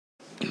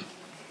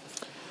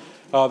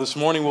This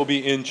morning we'll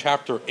be in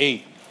chapter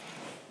 8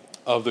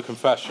 of the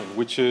Confession,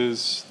 which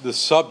is the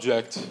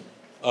subject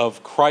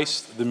of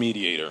Christ the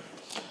Mediator.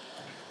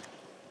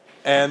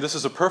 And this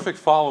is a perfect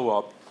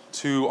follow-up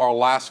to our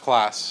last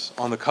class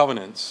on the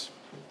covenants,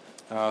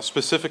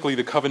 specifically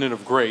the covenant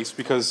of grace,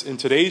 because in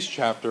today's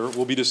chapter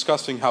we'll be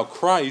discussing how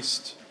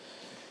Christ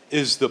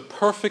is the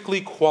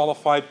perfectly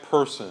qualified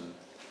person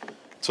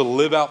to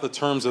live out the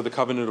terms of the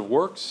covenant of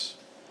works,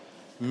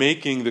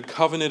 making the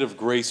covenant of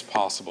grace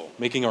possible,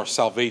 making our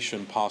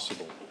salvation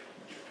possible.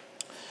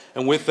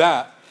 And with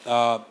that,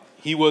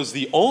 he was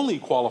the only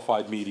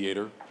qualified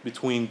mediator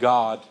between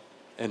God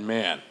and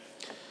man.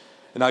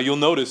 And now you'll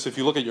notice, if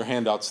you look at your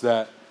handouts,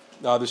 that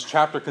this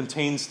chapter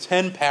contains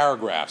 10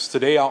 paragraphs.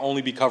 Today I'll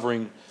only be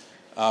covering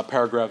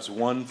paragraphs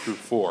 1 through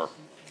 4,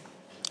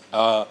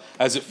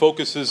 as it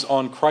focuses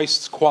on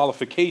Christ's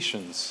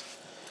qualifications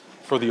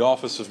for the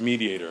office of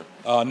mediator.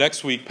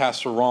 Next week,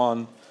 Pastor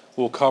Ron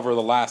will cover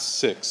the last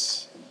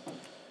 6,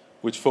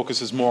 which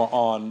focuses more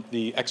on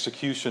the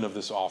execution of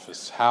this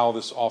office, how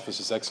this office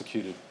is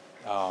executed,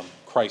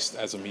 Christ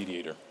as a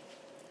mediator.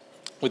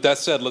 With that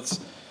said,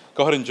 let's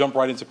go ahead and jump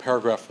right into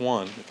paragraph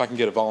 1. If I can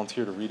get a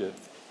volunteer to read it.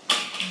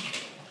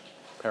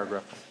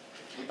 Paragraph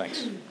 1.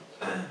 Thanks.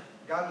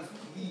 God was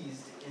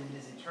pleased in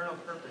his eternal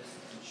purpose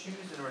to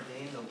choose and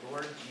ordain the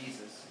Lord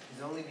Jesus,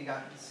 his only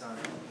begotten Son,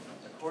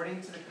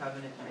 according to the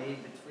covenant made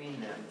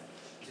between them,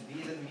 to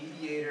be the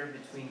mediator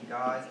between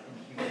God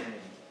and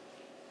humanity.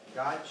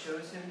 God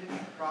chose him to be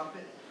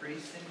prophet,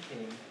 priest, and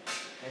king,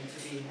 and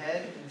to be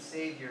head and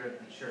savior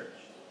of the church,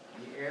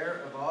 the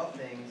heir of all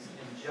things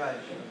and judge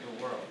of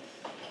the world.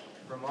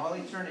 From all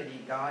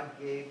eternity, God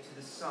gave to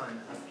the Son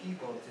a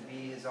people to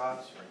be his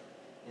offspring.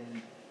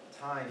 In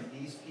time,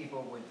 these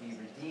people would be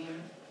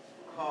redeemed,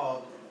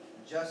 called,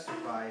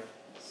 justified,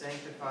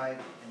 sanctified,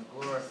 and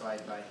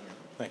glorified by him.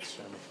 Thanks,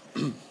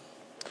 Jeremy.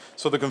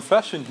 So the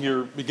confession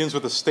here begins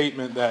with a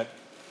statement that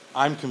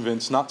I'm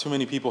convinced not too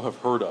many people have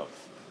heard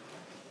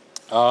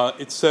of.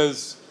 It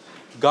says,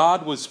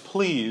 God was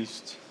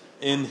pleased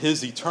in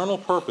his eternal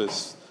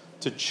purpose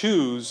to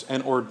choose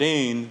and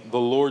ordain the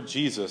Lord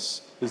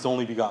Jesus, his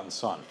only begotten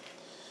Son.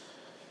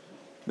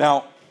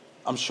 Now,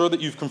 I'm sure that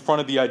you've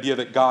confronted the idea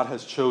that God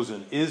has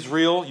chosen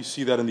Israel. You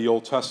see that in the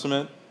Old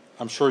Testament.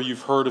 I'm sure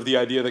you've heard of the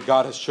idea that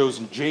God has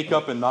chosen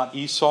Jacob and not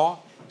Esau.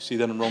 You see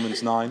that in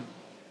Romans 9.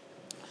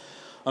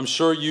 I'm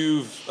sure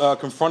you've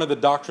confronted the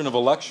doctrine of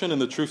election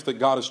and the truth that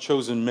God has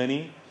chosen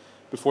many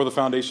before the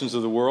foundations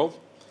of the world.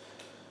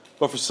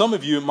 But for some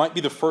of you, it might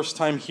be the first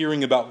time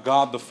hearing about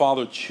God the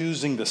Father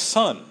choosing the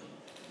Son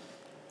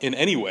in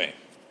any way.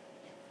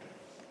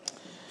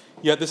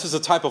 Yet this is a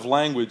type of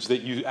language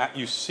that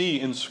you see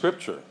in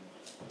Scripture.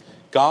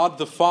 God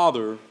the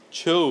Father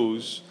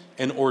chose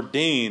and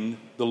ordained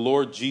the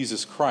Lord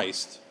Jesus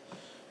Christ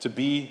to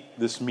be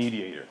this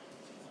mediator.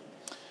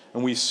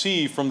 And we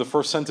see from the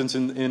first sentence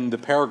in the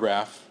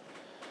paragraph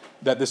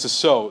that this is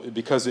so,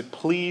 because it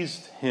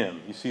pleased him.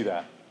 You see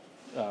that,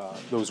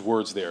 those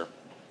words there.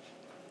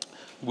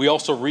 We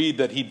also read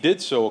that he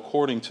did so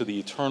according to the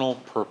eternal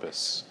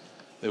purpose.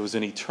 There was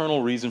an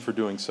eternal reason for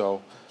doing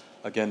so.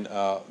 Again,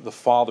 the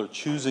Father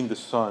choosing the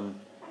Son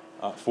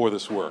for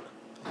this work.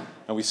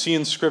 And we see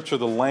in Scripture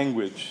the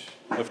language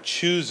of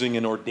choosing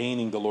and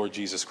ordaining the Lord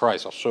Jesus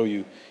Christ. I'll show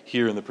you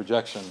here in the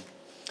projection.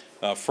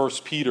 1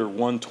 Peter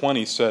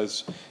 1:20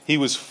 says, he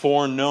was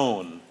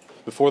foreknown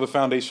before the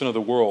foundation of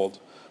the world,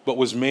 but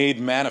was made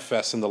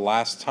manifest in the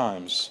last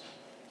times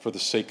for the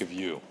sake of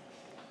you.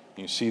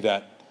 You see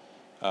that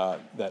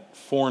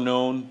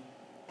foreknown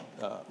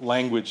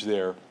language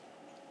there,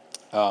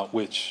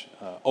 which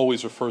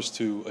always refers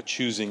to a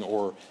choosing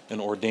or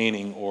an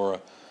ordaining or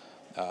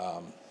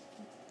a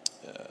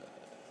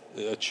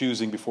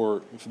choosing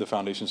before the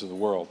foundations of the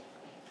world.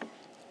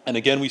 And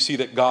again, we see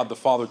that God the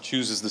Father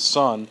chooses the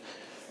Son.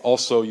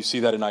 Also, you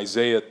see that in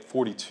Isaiah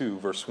 42,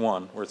 verse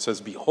 1, where it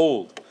says,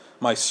 behold,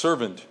 my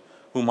servant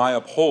whom I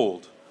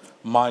uphold,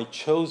 my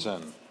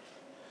chosen,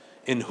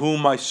 in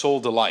whom my soul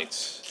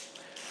delights.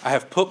 I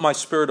have put my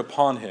spirit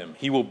upon him.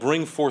 He will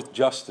bring forth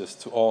justice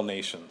to all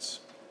nations.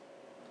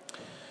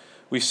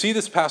 We see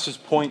this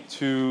passage point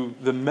to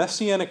the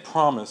messianic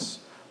promise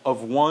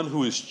of one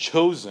who is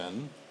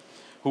chosen,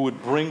 who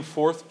would bring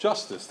forth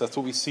justice. That's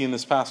what we see in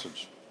this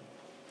passage.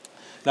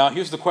 Now,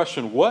 here's the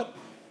question. What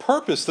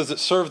purpose does it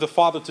serve the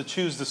Father to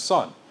choose the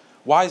Son?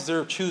 Why is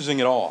there choosing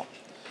at all?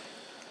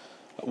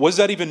 Was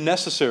that even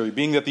necessary,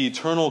 being that the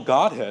eternal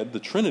Godhead, the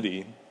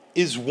Trinity,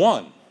 is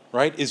one,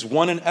 right? Is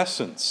one in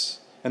essence,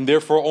 and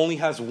therefore only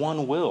has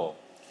one will.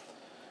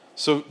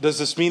 So does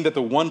this mean that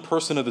the one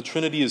person of the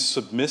Trinity is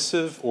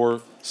submissive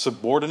or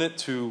subordinate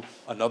to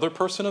another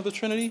person of the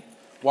Trinity?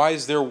 Why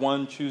is there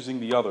one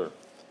choosing the other?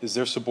 Is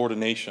there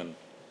subordination?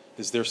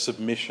 Is there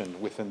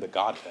submission within the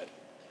Godhead?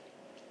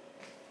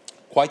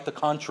 Quite the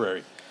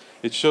contrary.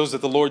 It shows that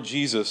the Lord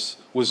Jesus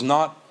was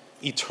not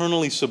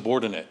eternally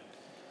subordinate.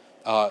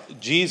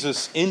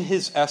 Jesus, in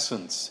his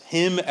essence,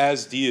 him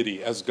as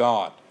deity, as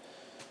God,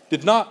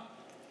 did not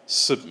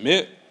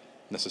submit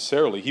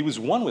necessarily. He was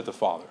one with the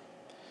Father.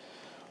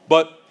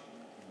 But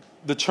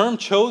The term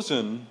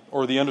chosen,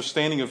 or the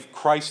understanding of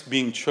Christ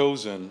being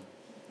chosen,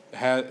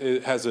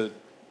 has a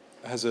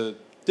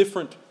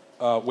different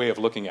way of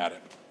looking at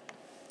it.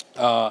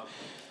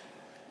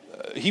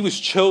 He was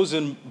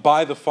chosen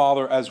by the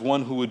Father as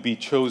one who would be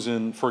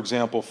chosen, for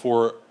example,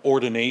 for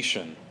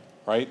ordination,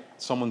 right?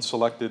 Someone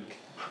selected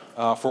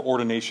for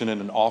ordination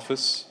in an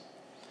office.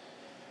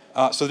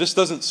 So this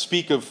doesn't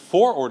speak of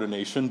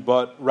foreordination,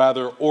 but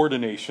rather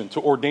ordination. To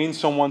ordain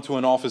someone to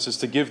an office is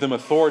to give them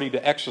authority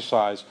to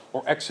exercise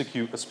or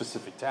execute a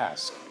specific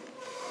task.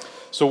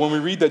 So when we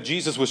read that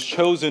Jesus was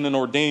chosen and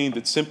ordained,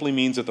 it simply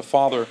means that the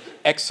Father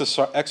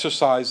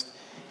exercised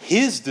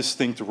his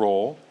distinct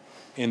role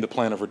in the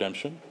plan of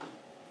redemption,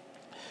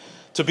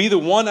 to be the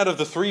one out of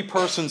the three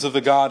persons of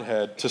the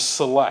Godhead to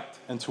select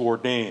and to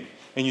ordain.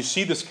 And you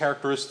see this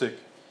characteristic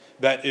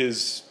that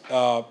is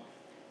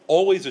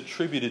always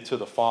attributed to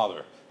the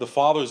Father. The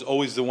Father is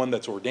always the one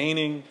that's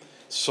ordaining,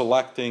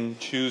 selecting,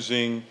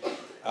 choosing,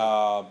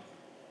 and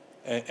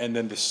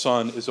then the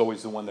Son is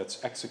always the one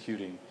that's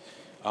executing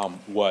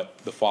what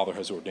the Father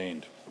has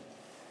ordained.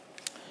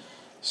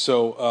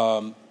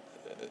 So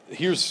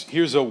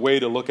here's a way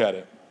to look at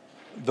it.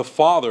 The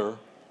Father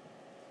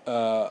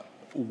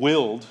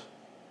willed,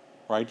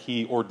 right?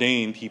 He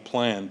ordained, he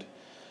planned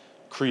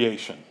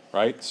creation,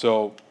 right?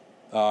 So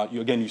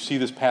you see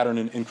this pattern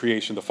in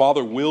creation. The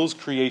Father wills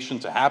creation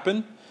to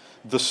happen.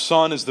 The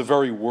Son is the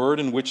very word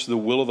in which the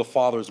will of the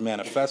Father is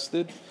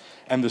manifested.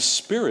 And the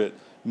Spirit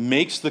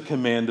makes the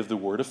command of the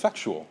word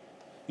effectual.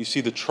 You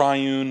see the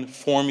triune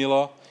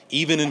formula,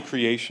 even in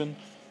creation.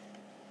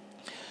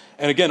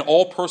 And again,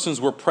 all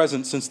persons were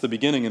present since the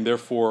beginning, and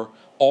therefore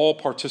all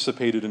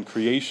participated in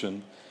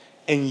creation.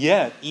 And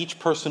yet, each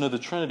person of the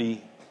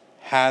Trinity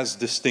has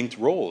distinct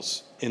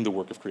roles in the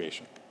work of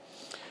creation.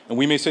 And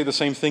we may say the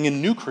same thing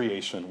in new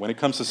creation when it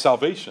comes to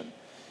salvation.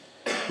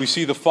 We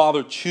see the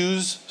Father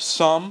choose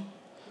some,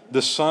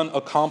 the Son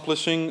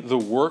accomplishing the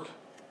work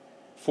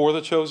for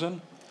the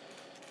chosen,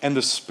 and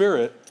the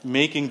Spirit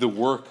making the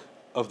work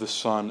of the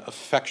Son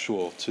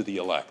effectual to the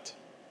elect.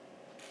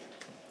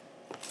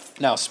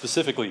 Now,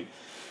 specifically,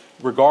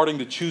 regarding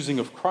the choosing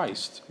of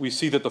Christ, we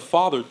see that the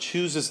Father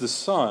chooses the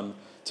Son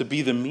to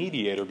be the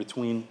mediator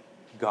between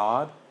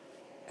God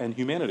and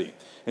humanity.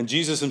 And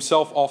Jesus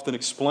himself often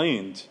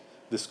explained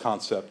this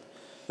concept,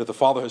 that the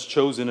Father has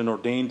chosen and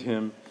ordained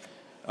him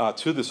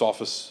to this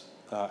office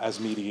as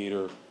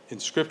mediator in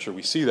Scripture.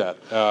 We see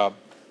that.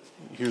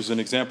 Here's an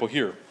example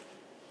here.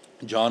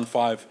 John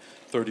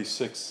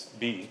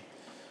 5:36b.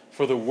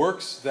 For the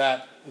works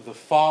that the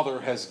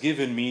Father has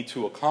given me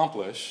to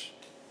accomplish,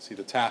 see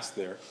the task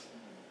there,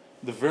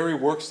 the very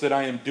works that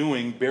I am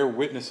doing bear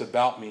witness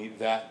about me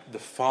that the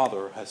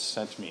Father has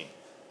sent me.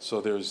 So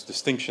there's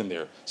distinction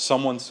there.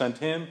 Someone sent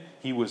him,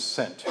 he was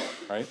sent,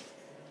 right?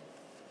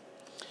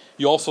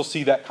 You also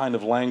see that kind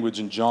of language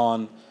in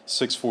John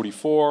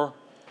 6:44,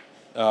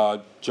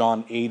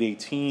 John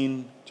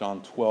 8:18,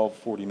 John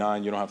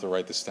 12:49. You don't have to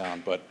write this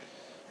down, but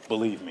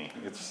believe me,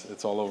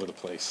 it's all over the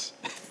place.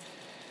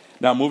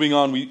 Now, moving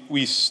on,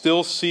 we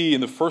still see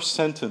in the first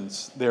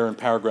sentence there in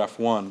paragraph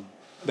 1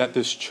 that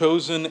this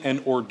chosen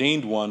and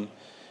ordained one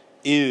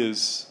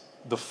is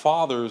the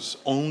Father's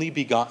only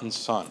begotten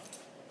Son.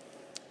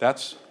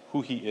 That's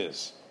who he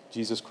is,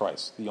 Jesus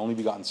Christ, the only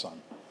begotten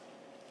Son.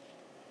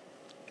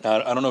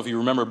 Now, I don't know if you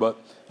remember, but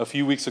a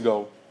few weeks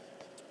ago,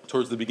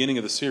 towards the beginning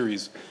of the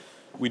series,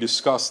 we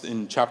discussed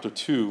in chapter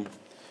 2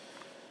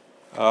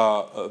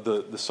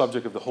 the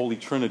subject of the Holy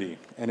Trinity.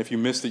 And if you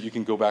missed it, you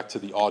can go back to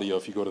the audio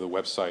if you go to the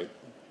website.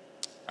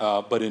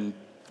 But in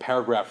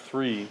paragraph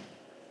 3,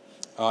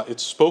 it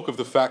spoke of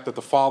the fact that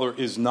the Father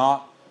is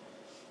not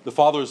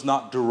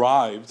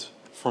derived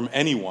from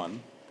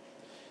anyone,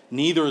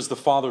 neither is the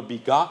Father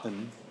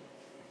begotten,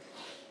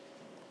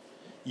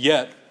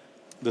 yet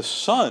the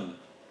Son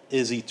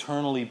is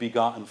eternally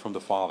begotten from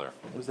the Father.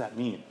 What does that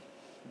mean?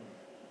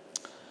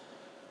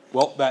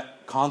 Well,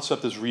 that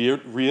concept is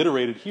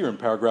reiterated here in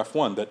paragraph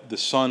 1, that the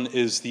Son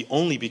is the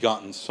only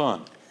begotten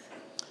Son.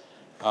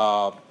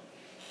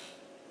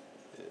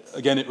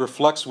 Again, it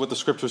reflects what the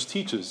Scriptures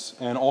teaches,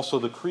 and also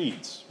the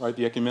creeds, right,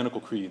 the ecumenical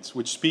creeds,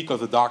 which speak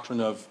of the doctrine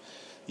of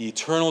the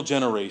eternal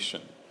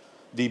generation,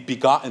 the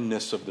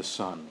begottenness of the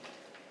Son.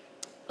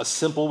 A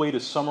simple way to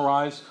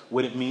summarize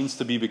what it means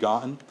to be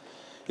begotten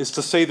is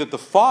to say that the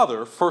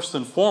Father, first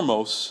and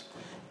foremost,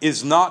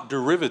 is not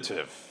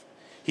derivative.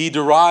 He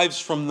derives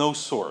from no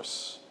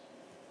source.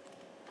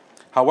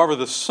 However,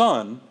 the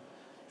Son,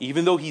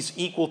 even though he's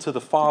equal to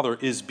the Father,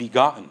 is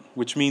begotten,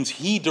 which means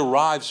he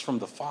derives from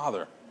the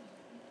Father.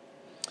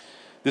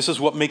 This is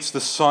what makes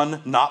the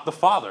Son not the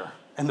Father,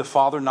 and the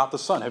Father not the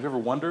Son. Have you ever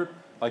wondered,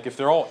 like, if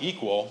they're all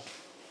equal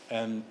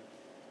and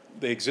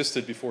they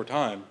existed before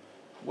time,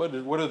 what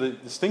are the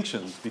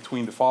distinctions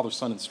between the Father,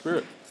 Son, and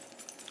Spirit?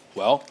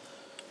 Well,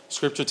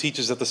 Scripture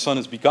teaches that the Son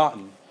is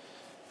begotten.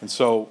 And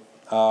so,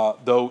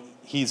 though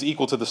he's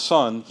equal to the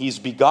Son, he's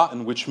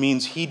begotten, which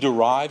means he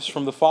derives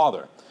from the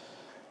Father.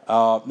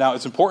 Now,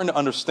 it's important to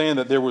understand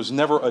that there was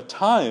never a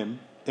time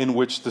in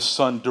which the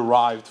Son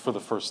derived for the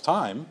first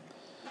time.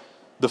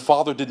 The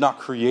Father did not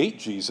create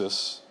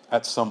Jesus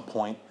at some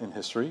point in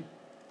history.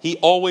 He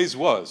always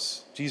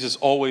was. Jesus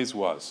always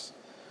was.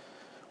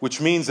 Which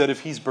means that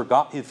if he's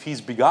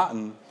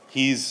begotten,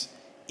 he's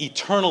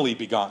eternally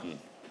begotten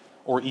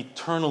or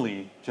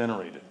eternally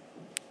generated.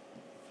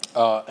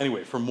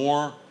 Anyway, for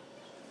more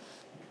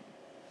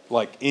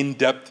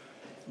in-depth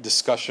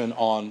discussion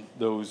on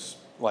those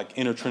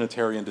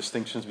intertrinitarian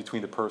distinctions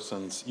between the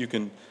persons, you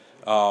can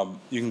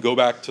go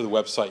back to the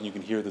website and you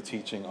can hear the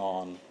teaching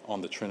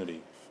on the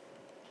Trinity.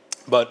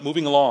 But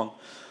moving along,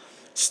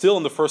 still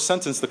in the first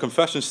sentence, the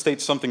confession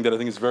states something that I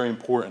think is very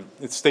important.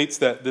 It states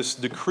that this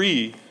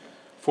decree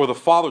for the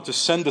Father to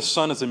send the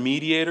Son as a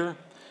mediator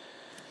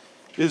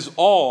is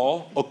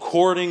all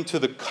according to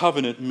the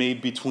covenant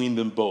made between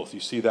them both. You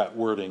see that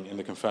wording in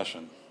the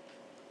confession.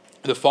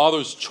 The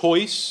Father's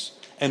choice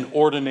and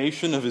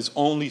ordination of his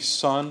only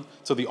Son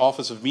to the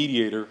office of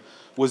mediator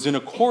was in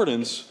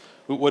accordance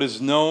with what is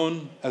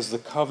known as the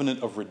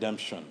covenant of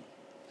redemption.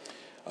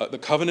 The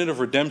covenant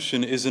of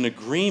redemption is an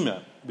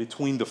agreement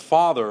between the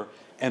Father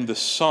and the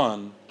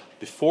Son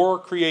before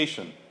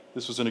creation.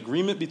 This was an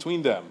agreement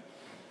between them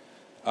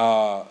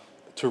to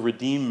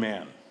redeem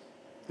man.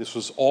 This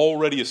was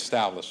already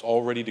established,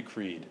 already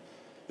decreed.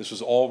 This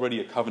was already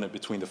a covenant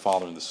between the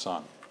Father and the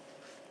Son.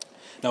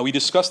 Now, we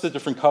discussed the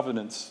different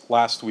covenants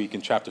last week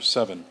in chapter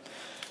 7.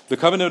 The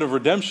covenant of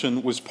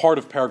redemption was part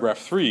of paragraph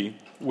 3,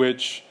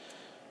 which,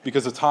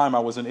 because of time, I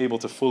wasn't able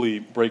to fully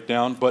break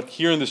down. But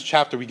here in this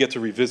chapter, we get to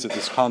revisit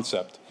this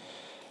concept.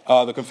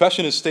 The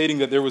confession is stating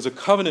that there was a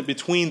covenant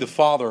between the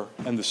Father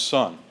and the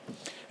Son.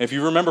 And if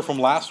you remember from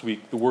last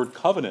week, the word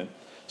covenant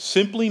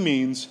simply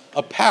means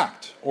a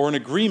pact or an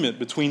agreement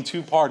between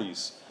two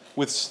parties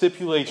with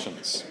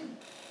stipulations.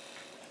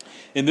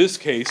 In this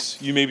case,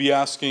 you may be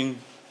asking,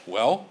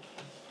 well,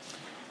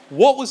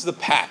 what was the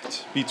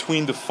pact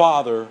between the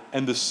Father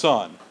and the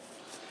Son?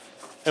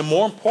 And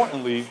more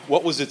importantly,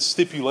 what was its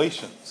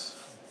stipulations?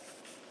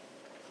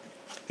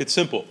 It's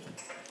simple.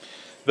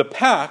 The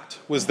pact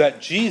was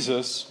that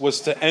Jesus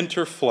was to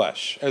enter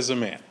flesh as a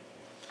man.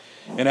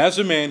 And as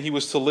a man, he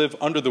was to live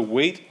under the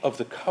weight of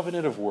the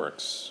covenant of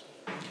works.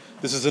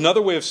 This is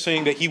another way of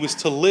saying that he was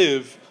to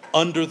live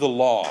under the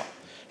law.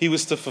 He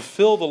was to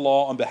fulfill the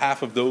law on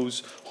behalf of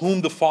those whom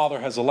the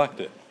Father has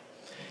elected.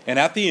 And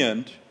at the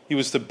end, he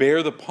was to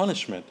bear the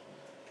punishment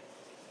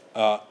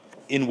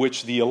in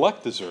which the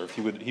elect deserved.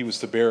 He was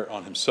to bear it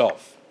on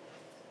himself.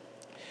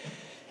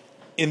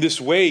 In this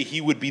way, he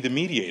would be the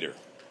mediator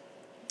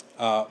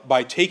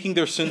by taking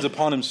their sins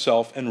upon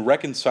himself and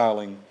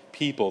reconciling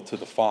people to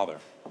the Father.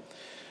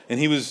 And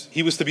he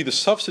was to be the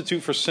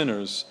substitute for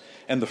sinners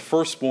and the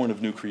firstborn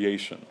of new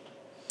creation.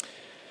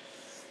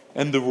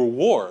 And the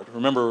reward,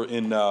 remember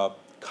in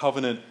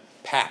covenant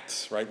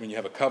pacts, right? When you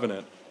have a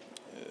covenant,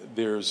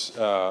 there's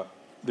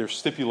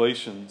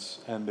stipulations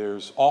and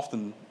there's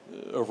often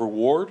a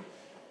reward.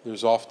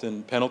 There's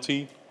often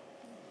penalty,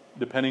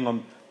 depending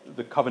on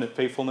the covenant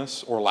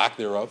faithfulness or lack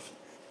thereof.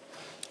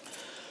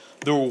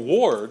 The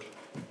reward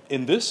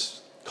in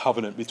this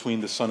covenant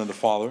between the Son and the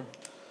Father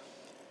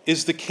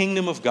is the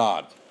kingdom of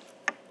God,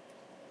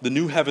 the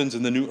new heavens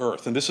and the new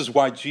earth. And this is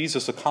why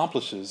Jesus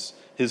accomplishes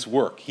his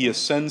work. He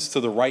ascends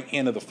to the right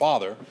hand of the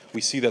Father.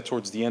 We see that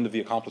towards the end of the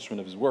accomplishment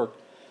of his work.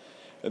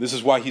 And this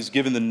is why he's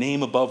given the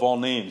name above all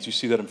names. You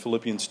see that in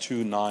Philippians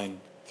 2,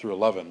 9 through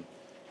 11.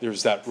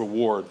 There's that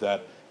reward,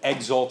 that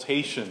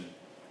exaltation,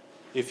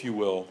 if you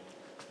will,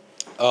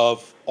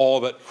 of all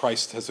that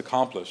Christ has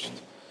accomplished.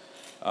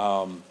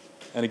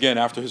 And again,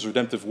 after his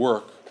redemptive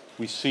work,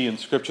 we see in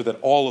Scripture that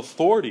all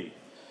authority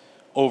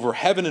over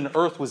heaven and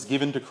earth was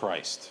given to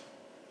Christ.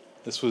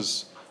 This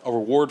was a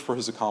reward for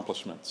his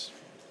accomplishments.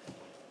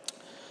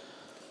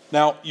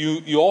 Now,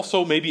 you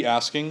also may be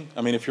asking,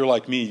 if you're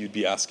like me, you'd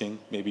be asking,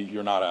 maybe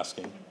you're not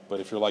asking, but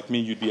if you're like me,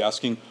 you'd be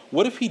asking,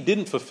 what if he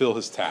didn't fulfill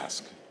his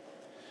task?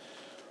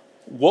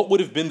 What would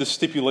have been the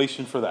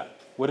stipulation for that?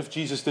 What if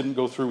Jesus didn't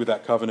go through with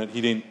that covenant?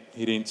 He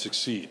didn't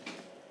succeed.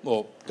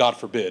 Well, God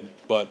forbid,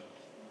 but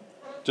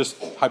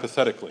just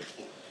hypothetically.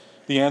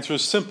 The answer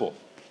is simple.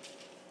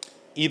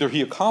 Either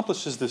he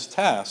accomplishes this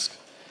task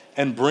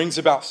and brings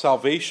about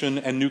salvation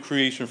and new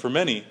creation for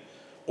many,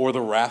 or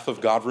the wrath of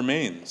God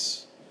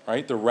remains.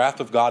 Right? The wrath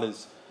of God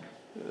is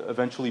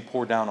eventually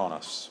poured down on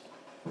us.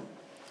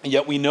 And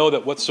yet we know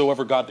that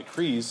whatsoever God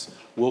decrees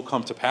will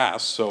come to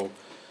pass. So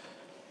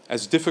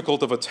as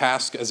difficult of a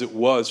task as it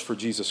was for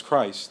Jesus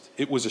Christ,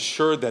 it was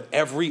assured that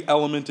every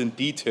element and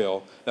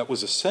detail that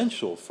was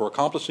essential for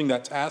accomplishing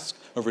that task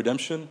of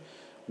redemption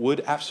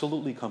would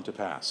absolutely come to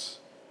pass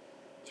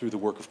through the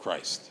work of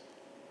Christ.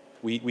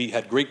 We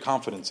had great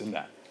confidence in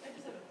that. I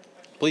just have a quick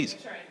question. Please.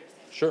 Make sure I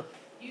understand. Sure.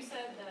 You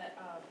said that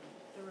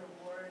the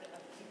reward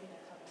of keeping a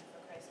covenant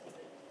for Christ was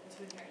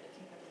to inherit the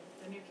kingdom,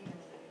 the new kingdom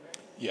of the new earth.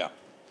 Yeah.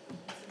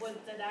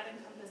 Did that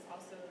encompass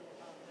also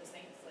the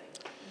saints, like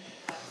in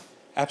the past?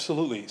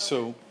 Absolutely.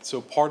 Okay.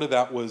 So part of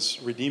that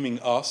was redeeming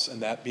us,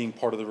 and that being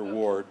part of the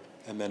reward,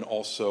 and then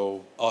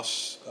also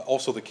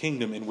the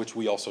kingdom in which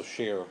we also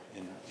share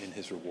in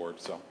his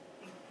reward. So,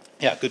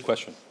 yeah, good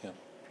question. Yeah.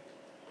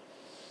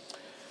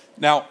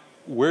 Now,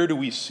 where do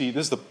we see,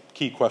 this is the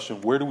key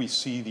question, where do we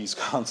see these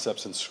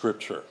concepts in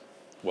Scripture?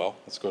 Well,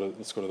 let's go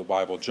to the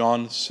Bible.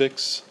 John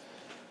 6,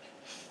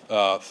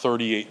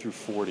 38 through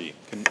 40.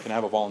 Can I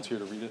have a volunteer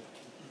to read it?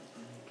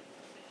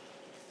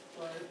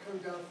 For I have come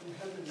down from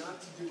heaven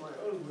not to do my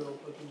own will,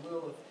 but the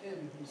will of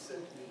him who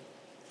sent me.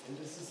 And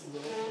this is the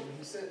will of him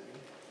who sent me,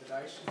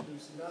 that I should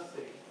lose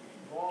nothing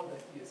of all that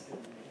he has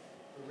given me,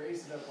 but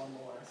raise it up on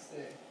the last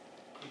day.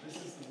 For this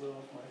is the will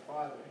of my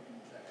Father,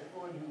 that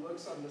everyone who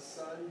looks on the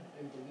Son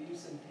and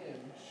believes in him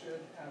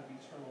should have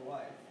eternal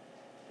life,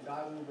 and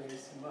I will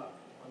raise him up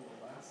on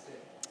the last day.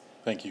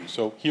 Thank you.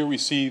 So here we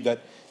see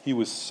that he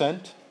was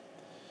sent.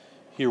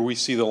 Here we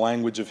see the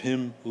language of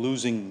him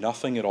losing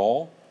nothing at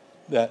all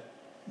that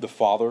the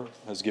Father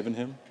has given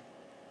him.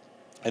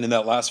 And in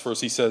that last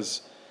verse he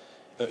says,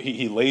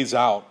 he lays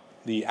out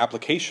the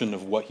application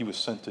of what he was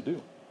sent to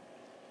do.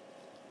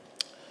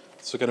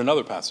 Let's look at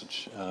another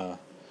passage.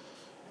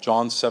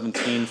 John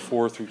 17,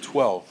 4 through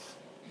 12.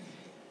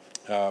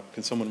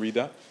 Can someone read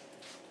that?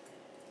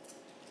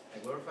 I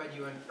glorified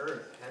you on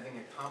earth, having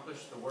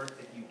accomplished the work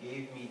that you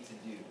gave me to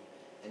do.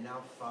 And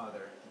now,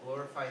 Father,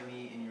 glorify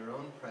me in your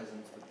own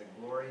presence with the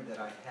glory that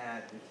I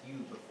had with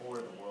you before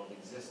the world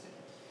existed.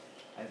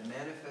 I have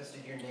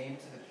manifested your name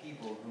to the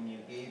people whom you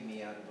gave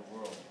me out of the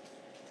world.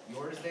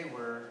 Yours they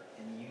were,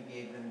 and you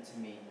gave them to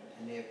me,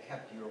 and they have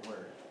kept your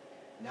word.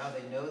 Now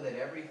they know that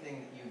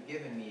everything that you have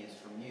given me is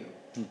from you.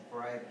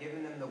 For I have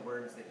given them the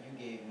words that you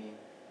gave me,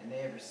 and they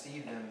have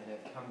received them and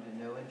have come to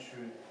know in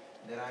truth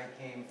that I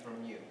came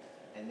from you,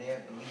 and they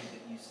have believed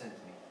that you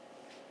sent me.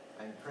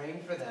 I'm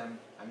praying for them.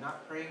 I'm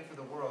not praying for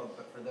the world,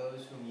 but for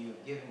those whom you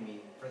have given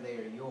me, for they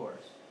are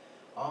yours.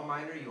 All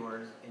mine are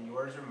yours, and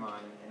yours are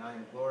mine, and I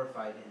am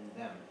glorified in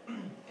them.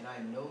 And I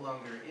am no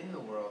longer in the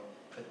world,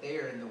 but they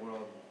are in the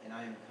world, and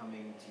I am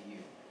coming to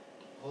you.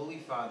 Holy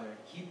Father,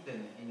 keep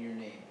them in your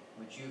name,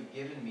 which you have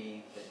given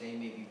me, that they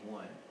may be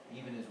one,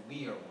 even as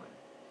we are one.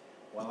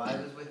 While I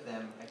was with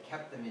them, I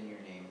kept them in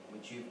your name,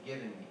 which you have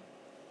given me.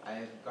 I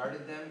have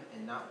guarded them,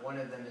 and not one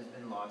of them has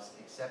been lost,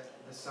 except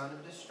the son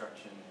of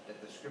destruction,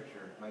 that the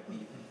scripture might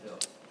be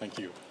fulfilled. Thank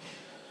you.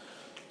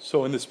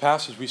 So in this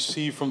passage we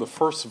see from the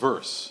first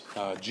verse,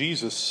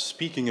 Jesus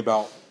speaking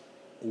about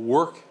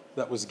work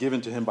that was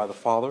given to him by the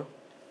Father.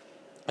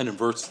 And in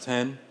verse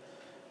 10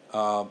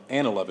 and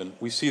 11,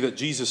 we see that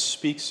Jesus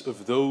speaks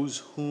of those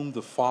whom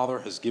the Father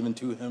has given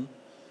to him,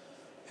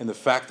 and the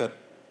fact that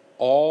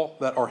all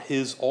that are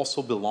his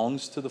also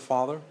belongs to the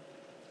Father.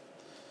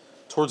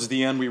 Towards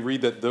the end, we read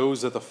that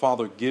those that the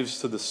Father gives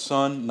to the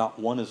Son, not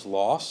one is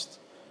lost.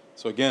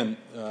 So again,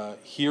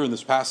 here in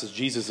this passage,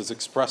 Jesus is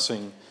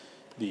expressing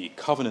the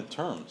covenant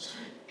terms.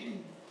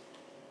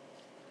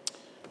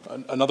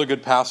 Another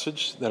good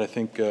passage that I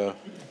think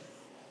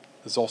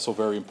is also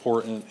very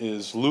important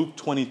is Luke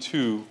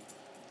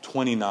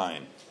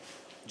 22:29.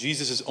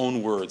 Jesus'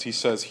 own words. He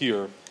says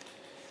here,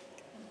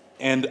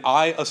 "And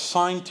I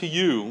assign to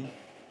you,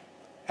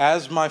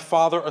 as my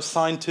Father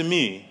assigned to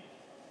me,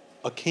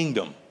 a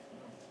kingdom."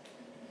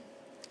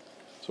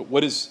 So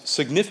what is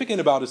significant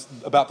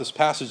about this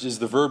passage is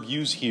the verb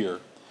used here,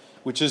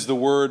 which is the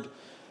word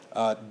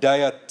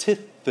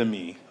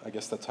diatithemi. I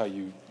guess that's how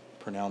you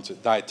pronounce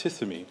it,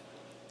 diatithemi,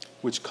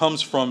 which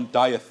comes from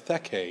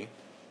diatheke,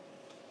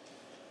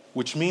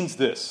 which means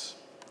this: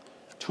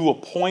 to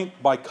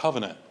appoint by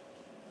covenant.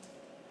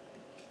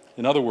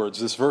 In other words,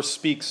 this verse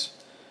speaks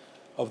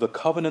of the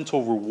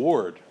covenantal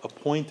reward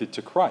appointed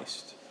to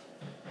Christ,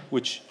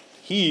 which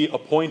he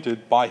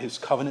appointed by his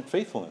covenant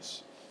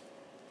faithfulness.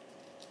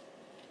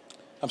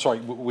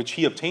 Which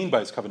he obtained by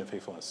his covenant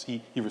faithfulness.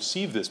 He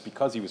received this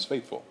because he was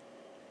faithful.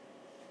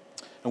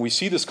 And we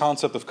see this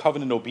concept of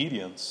covenant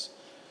obedience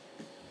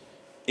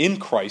in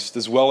Christ,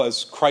 as well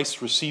as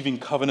Christ receiving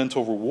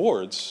covenantal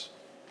rewards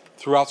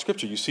throughout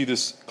Scripture. You see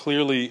this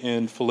clearly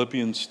in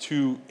Philippians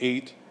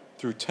 2:8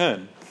 through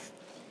 10,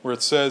 where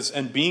it says,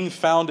 "And being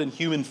found in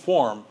human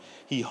form,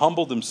 he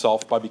humbled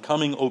himself by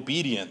becoming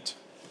obedient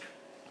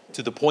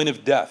to the point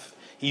of death,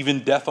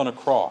 even death on a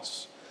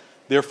cross.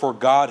 Therefore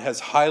God has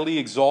highly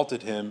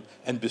exalted him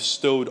and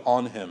bestowed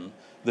on him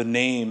the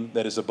name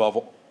that is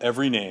above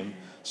every name,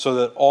 so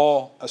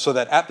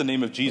that at the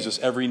name of Jesus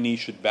every knee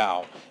should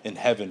bow in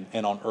heaven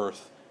and on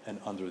earth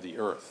and under the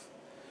earth."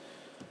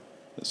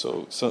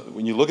 So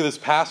when you look at this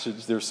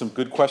passage, there's some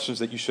good questions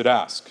that you should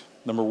ask.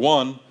 Number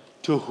one,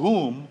 to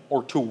whom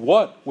or to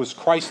what was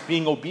Christ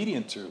being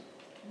obedient to,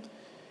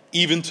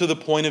 even to the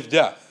point of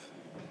death?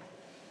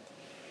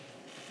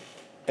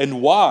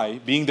 And why,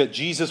 being that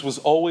Jesus was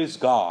always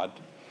God,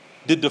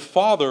 did the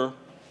Father,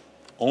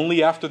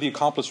 only after the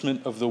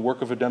accomplishment of the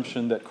work of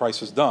redemption that Christ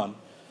has done,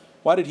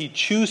 why did he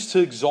choose to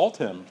exalt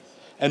him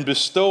and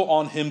bestow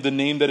on him the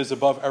name that is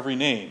above every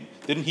name?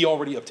 Didn't he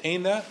already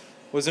obtain that?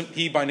 Wasn't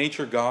he by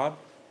nature God?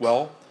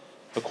 Well,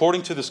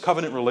 according to this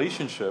covenant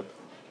relationship,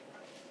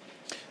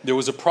 there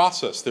was a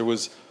process. There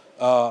was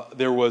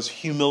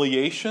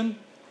humiliation,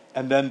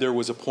 and then there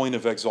was a point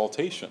of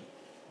exaltation.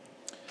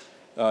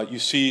 You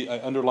see,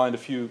 I underlined a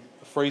few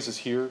phrases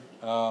here.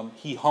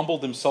 He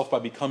humbled himself by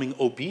becoming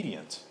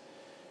obedient.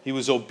 He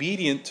was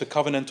obedient to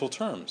covenantal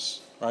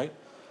terms, right?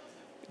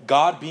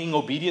 God being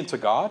obedient to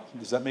God,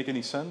 does that make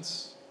any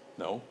sense?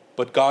 No.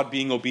 But God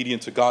being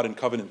obedient to God in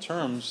covenant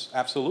terms,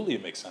 absolutely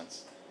it makes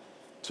sense.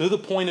 To the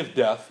point of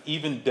death,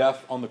 even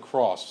death on the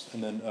cross.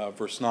 And then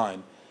verse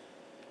 9,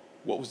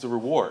 what was the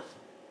reward?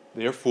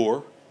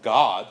 Therefore,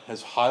 God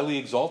has highly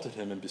exalted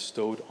him and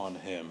bestowed on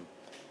him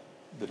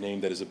the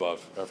name that is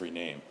above every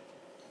name.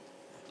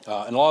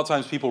 And a lot of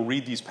times people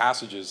read these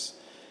passages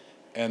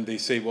and they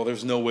say, well,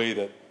 there's no way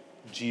that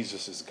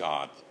Jesus is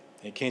God.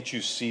 And can't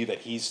you see that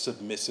he's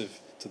submissive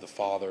to the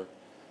Father?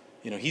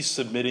 He's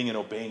submitting and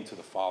obeying to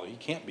the Father. He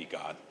can't be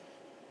God.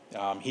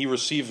 He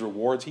receives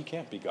rewards. He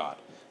can't be God.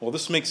 Well,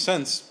 this makes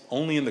sense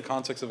only in the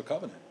context of a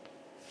covenant.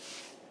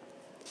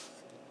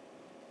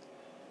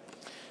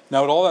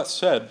 Now, with all that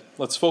said,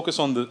 let's focus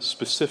on the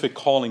specific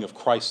calling of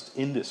Christ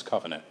in this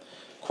covenant.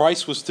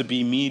 Christ was to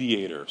be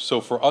mediator. So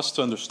for us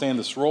to understand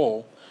this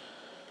role,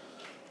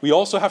 we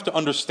also have to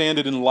understand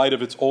it in light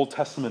of its Old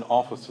Testament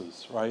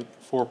offices, right?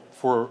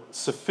 For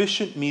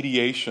sufficient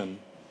mediation,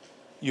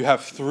 you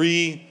have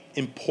three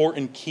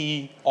important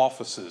key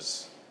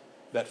offices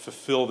that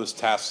fulfill this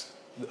task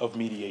of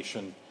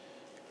mediation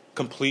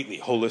completely,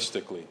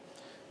 holistically.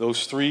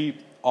 Those three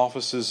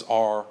offices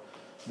are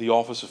the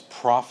office of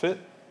prophet,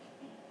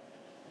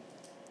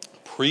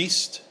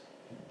 priest,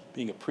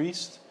 being a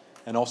priest,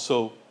 and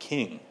also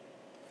king.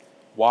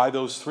 Why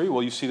those three?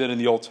 Well, you see that in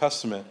the Old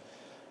Testament.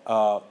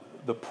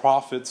 The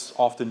prophets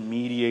often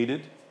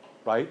mediated,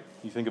 right?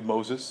 You think of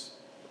Moses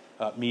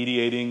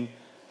mediating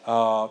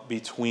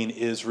between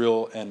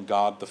Israel and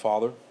God the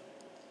Father.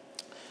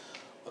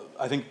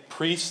 I think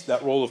priest,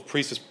 that role of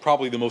priest is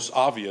probably the most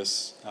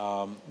obvious.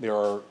 There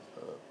are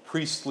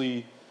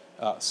priestly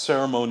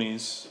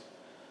ceremonies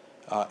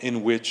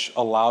in which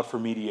allowed for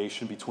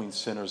mediation between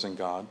sinners and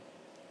God.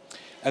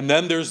 And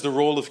then there's the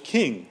role of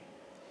king,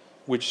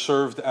 which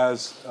served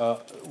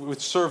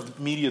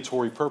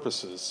mediatory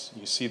purposes.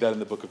 You see that in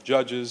the book of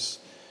Judges.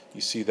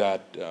 You see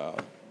that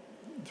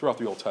throughout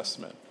the Old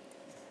Testament.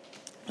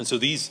 And so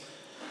these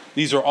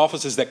are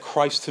offices that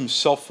Christ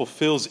himself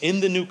fulfills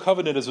in the new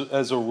covenant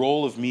as a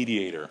role of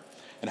mediator.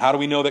 And how do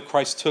we know that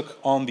Christ took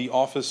on the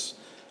office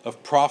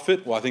of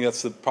prophet? Well, I think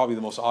that's probably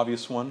the most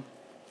obvious one.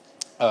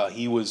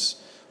 He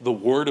was the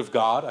Word of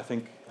God. I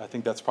think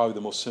that's probably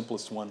the most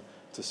simplest one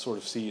to sort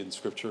of see in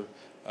Scripture,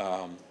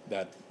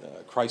 that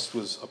Christ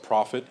was a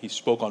prophet. He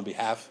spoke on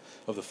behalf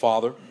of the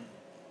Father.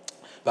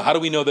 But how do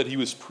we know that he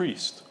was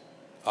priest?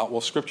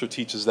 Well, Scripture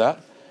teaches that.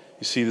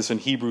 You see this in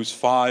Hebrews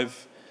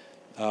 5,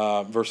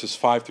 verses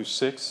 5 through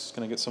 6.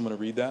 Can I get someone to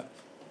read that?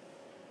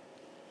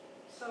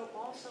 So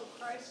also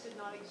Christ did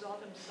not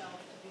exalt himself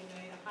to be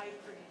made a high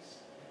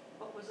priest,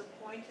 but was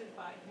appointed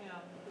by him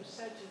who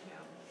said to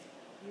him,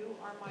 "You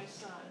are my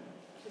son,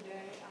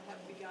 today I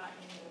have begotten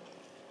you."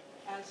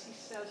 As he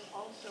says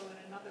also in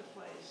another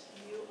place,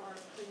 "You are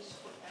a priest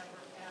forever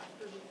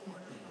after the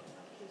order of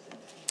Melchizedek."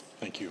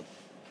 Thank you.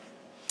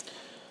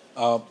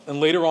 And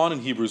later on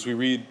in Hebrews, we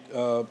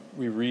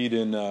read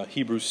in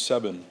Hebrews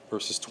 7,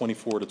 verses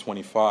 24 to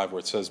 25, where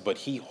it says, "But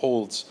he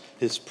holds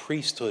his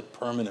priesthood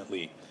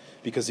permanently,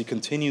 because he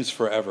continues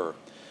forever.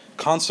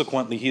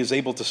 Consequently, he is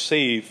able to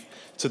save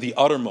to the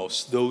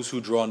uttermost those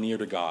who draw near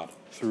to God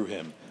through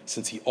him,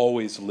 since he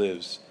always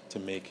lives to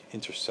make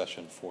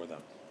intercession for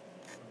them."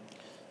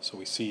 So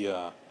we see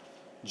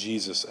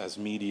Jesus as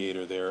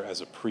mediator there, as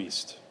a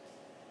priest.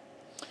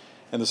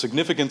 And the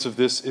significance of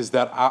this is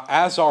that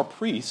as our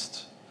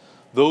priest,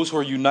 those who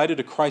are united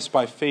to Christ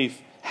by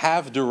faith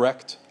have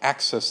direct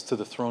access to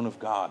the throne of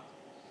God.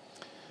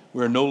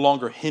 We are no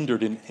longer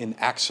hindered in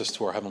access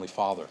to our Heavenly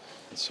Father.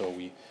 And so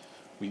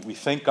we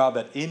thank God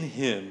that in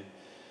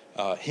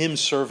him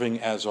serving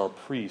as our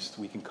priest,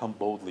 we can come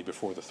boldly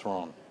before the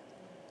throne.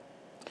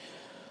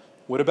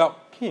 What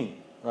about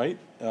king, right?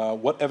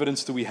 What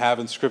evidence do we have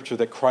in Scripture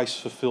that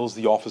Christ fulfills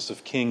the office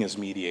of king as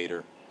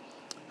mediator?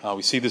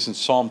 We see this in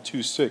Psalm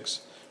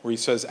 2:6, where he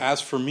says, "As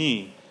for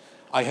me,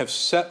 I have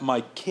set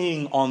my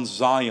king on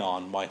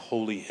Zion, my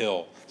holy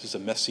hill." This is a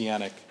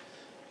messianic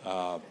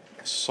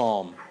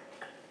psalm.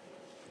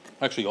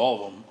 Actually, all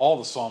of them, all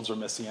the psalms are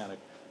messianic,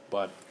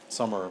 but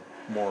some are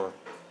more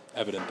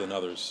evident than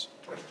others.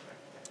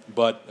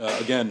 But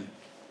again,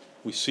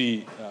 we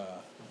see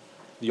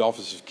the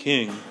office of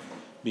king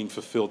being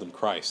fulfilled in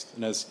Christ.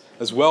 And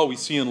as well, we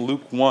see in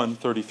Luke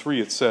 1:33,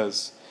 it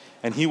says,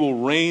 "And he will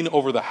reign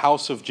over the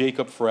house of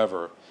Jacob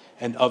forever,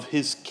 and of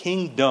his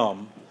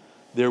kingdom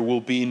there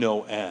will be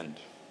no end."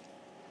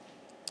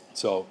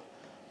 So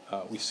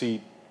we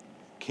see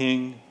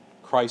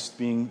Christ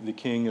being the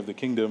king of the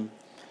kingdom.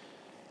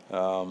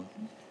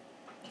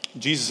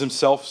 Jesus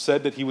himself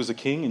said that he was a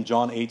king in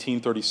John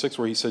 18:36,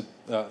 where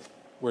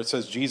it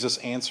says, Jesus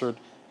answered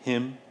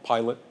him,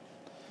 Pilate,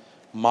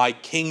 "My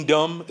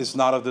kingdom is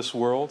not of this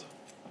world."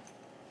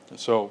 And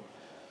so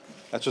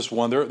that's just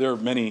one. There are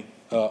many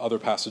other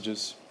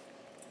passages.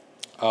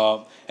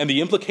 And the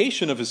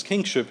implication of his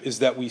kingship is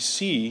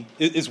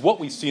what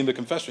we see in the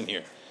confession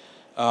here,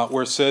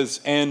 where it says,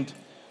 "And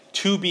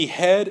to be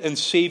head and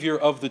savior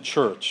of the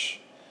church,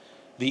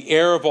 the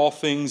heir of all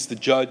things, the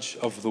judge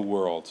of the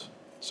world.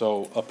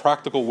 So a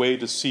practical way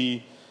to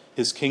see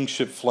his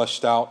kingship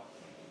fleshed out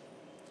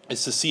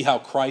is to see how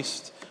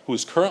Christ, who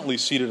is currently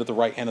seated at the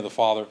right hand of the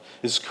Father,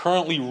 is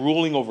currently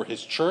ruling over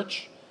his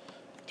church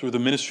through the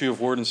ministry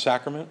of word and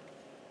sacrament,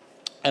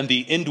 and the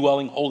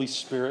indwelling Holy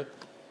Spirit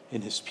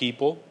in his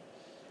people.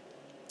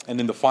 And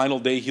in the final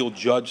day, he'll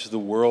judge the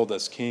world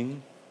as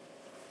king.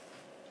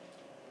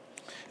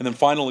 And then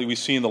finally, we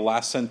see in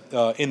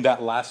that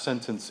last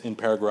sentence in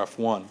paragraph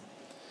 1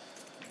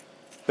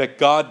 that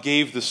God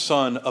gave the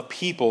Son a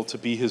people to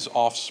be his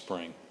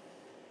offspring.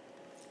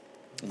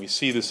 And we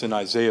see this in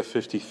Isaiah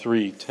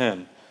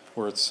 53:10,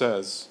 where it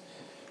says,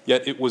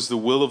 "Yet it was the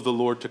will of the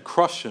Lord to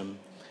crush him.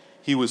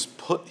 He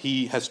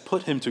has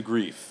put him to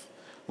grief.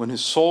 When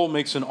his soul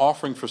makes an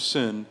offering for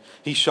sin,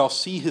 he shall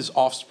see his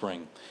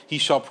offspring. He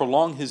shall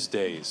prolong his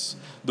days.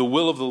 The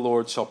will of the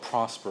Lord shall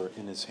prosper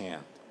in his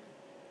hand."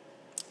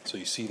 So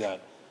you see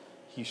that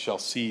he shall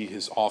see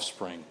his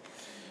offspring.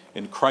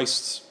 In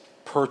Christ's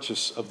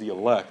purchase of the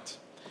elect,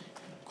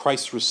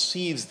 Christ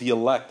receives the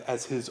elect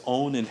as his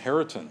own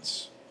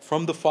inheritance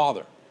from the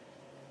Father.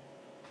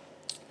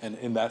 And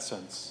in that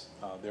sense,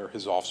 they're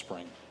his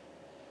offspring.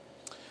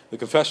 The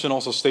confession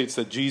also states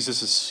that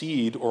Jesus'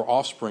 seed or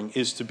offspring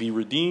is to be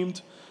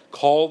redeemed,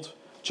 called,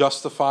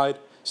 justified,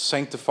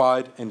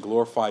 sanctified, and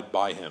glorified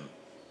by him.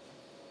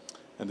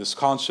 And this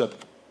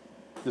concept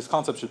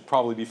should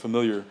probably be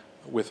familiar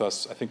with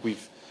us. I think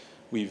we've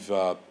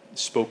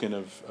spoken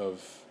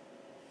of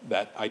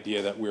that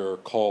idea that we're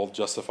called,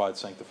 justified,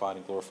 sanctified,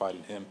 and glorified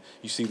in him.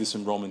 You see this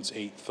in Romans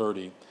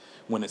 8:30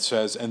 when it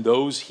says, "And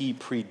those he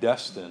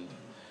predestined,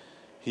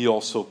 he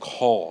also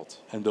called.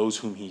 And those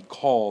whom he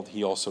called,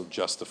 he also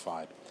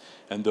justified.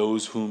 And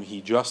those whom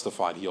he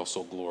justified, he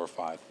also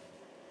glorified."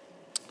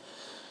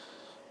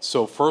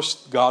 So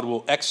first, God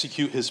will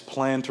execute his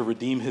plan to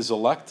redeem his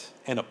elect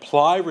and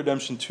apply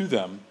redemption to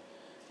them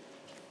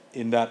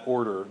in that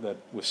order that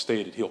was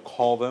stated. He'll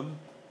call them,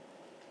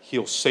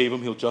 he'll save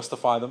them, he'll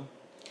justify them.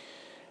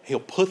 He'll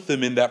put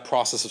them in that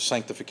process of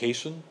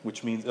sanctification,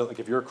 which means, like,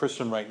 if you're a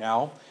Christian right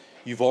now,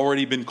 you've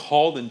already been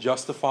called and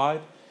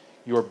justified.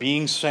 You are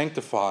being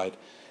sanctified,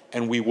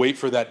 and we wait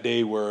for that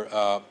day where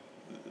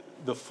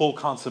the full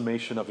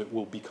consummation of it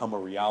will become a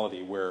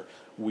reality, where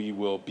we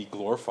will be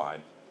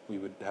glorified. We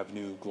would have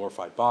new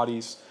glorified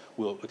bodies.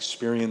 We'll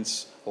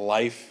experience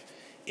life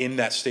in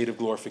that state of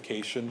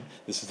glorification.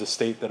 This is the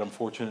state that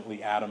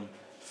unfortunately Adam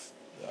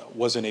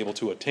wasn't able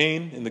to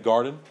attain in the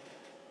garden,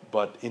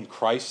 but in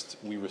Christ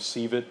we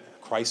receive it.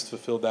 Christ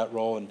fulfilled that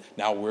role, and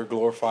now we're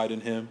glorified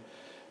in him.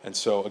 And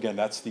so again,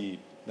 that's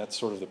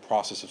sort of the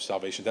process of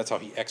salvation. That's how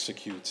he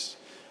executes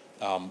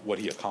what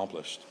he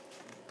accomplished.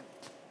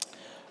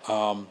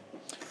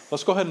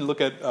 Let's go ahead and look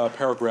at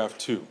paragraph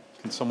 2.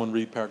 Can someone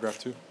read paragraph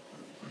 2?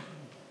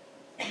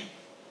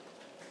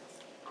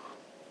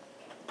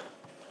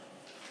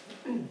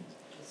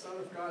 The Son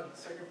of God, the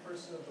second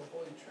person of the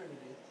Holy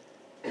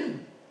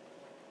Trinity,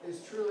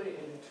 is truly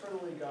and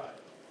eternally God.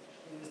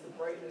 He is the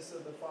brightness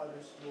of the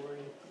Father's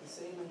glory, the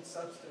same in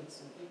substance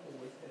and equal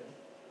with him.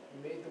 He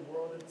made the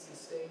world and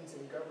sustains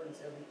and governs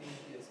everything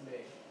he has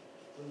made.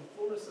 When the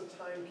fullness of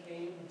time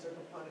came, he took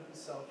upon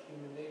himself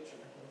human nature,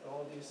 with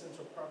all the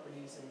essential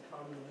properties and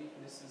common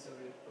weaknesses of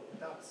it, but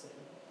without sin.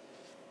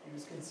 He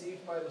was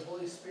conceived by the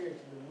Holy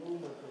Spirit in the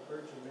womb of the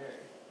Virgin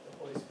Mary. The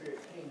Holy Spirit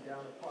came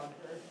down upon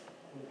her,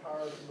 and the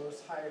power of the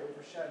Most High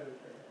overshadowed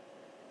her.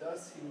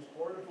 Thus he was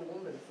born of a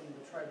woman from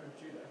the tribe of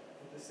Judah,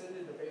 a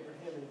descendant of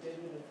Abraham and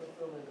David in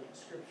fulfillment of the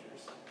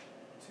Scriptures.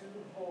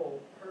 Two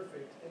whole,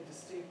 perfect, and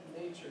distinct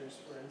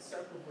natures were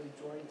inseparably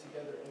joined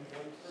together in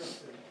one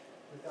person,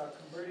 without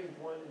converting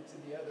one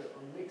into the other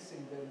or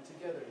mixing them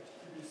together to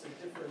produce a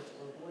different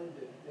or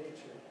blended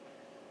nature.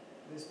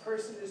 This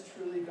person is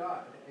truly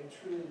God and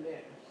truly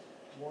man,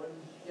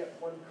 yet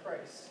one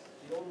Christ,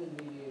 the only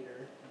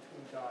mediator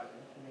between God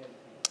and humanity.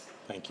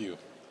 Thank you.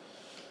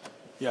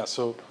 Yeah,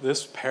 so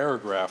this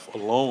paragraph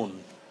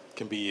alone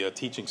can be a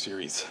teaching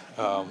series.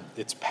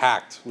 It's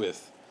packed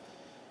with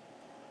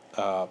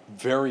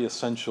very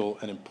essential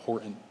and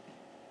important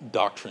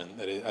doctrine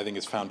that I think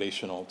is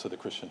foundational to the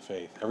Christian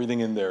faith. Everything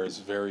in there is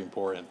very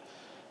important.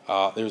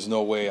 There's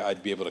no way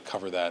I'd be able to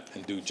cover that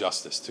and do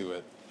justice to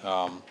it,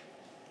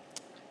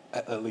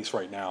 at least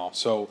right now.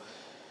 So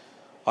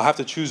I'll have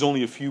to choose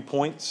only a few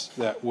points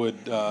that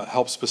would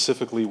help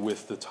specifically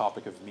with the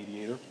topic of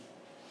mediator.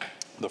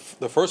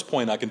 The first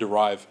point I can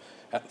derive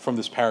from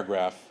this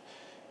paragraph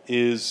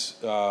is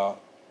how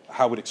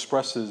it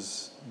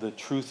expresses the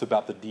truth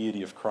about the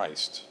deity of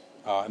Christ.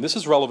 And this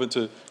is relevant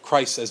to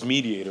Christ as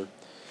mediator,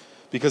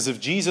 because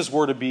if Jesus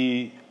were to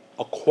be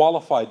a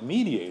qualified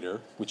mediator,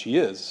 which he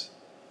is,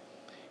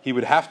 he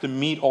would have to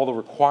meet all the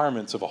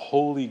requirements of a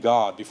holy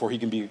God before he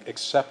can be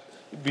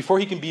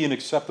an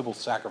acceptable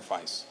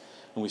sacrifice.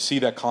 And we see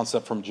that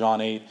concept from John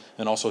 8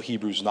 and also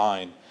Hebrews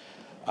 9,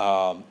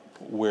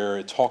 where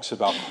it talks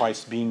about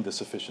Christ being the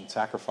sufficient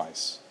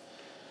sacrifice.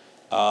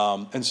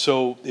 And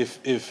so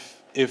if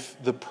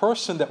the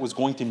person that was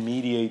going to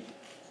mediate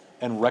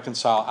and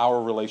reconcile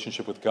our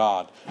relationship with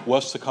God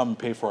was to come and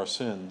pay for our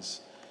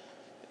sins,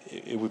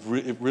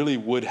 it really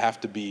would have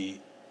to be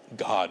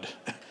God.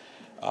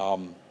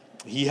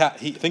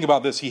 Think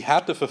about this. He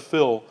had to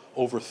fulfill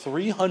over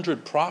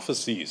 300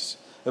 prophecies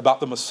about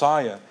the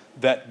Messiah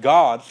that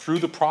God, through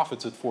the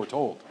prophets, had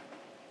foretold.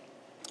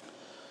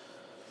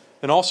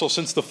 And also,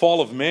 since the fall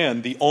of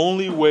man, the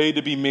only way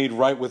to be made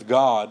right with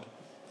God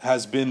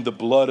has been the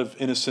blood of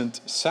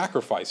innocent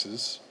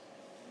sacrifices.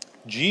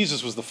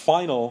 Jesus was the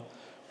final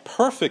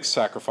perfect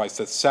sacrifice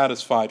that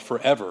satisfied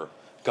forever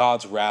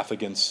God's wrath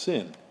against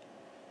sin.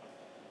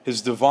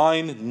 His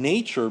divine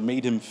nature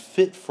made him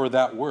fit for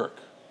that work.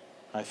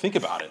 I think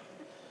about it.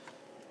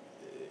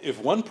 If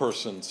one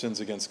person sins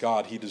against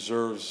God, he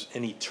deserves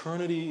an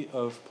eternity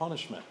of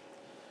punishment.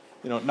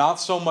 Not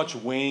so much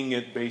weighing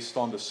it based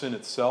on the sin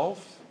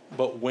itself,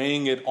 but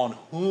weighing it on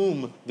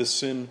whom the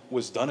sin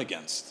was done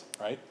against,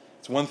 right?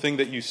 It's one thing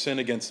that you sin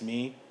against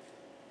me,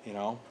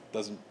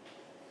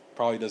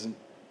 probably doesn't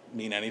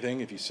mean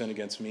anything if you sin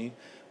against me.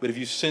 But if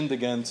you sinned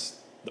against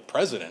the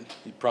president,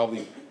 you'd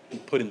probably be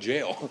put in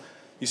jail.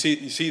 You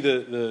see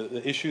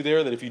the issue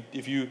there, that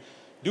if you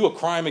do a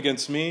crime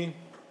against me,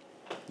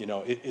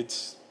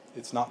 it's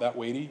not that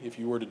weighty. If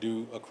you were to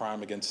do a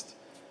crime against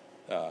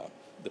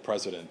the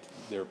president,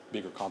 there are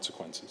bigger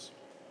consequences.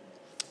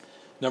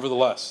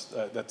 Nevertheless,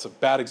 that's a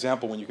bad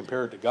example when you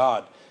compare it to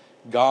God.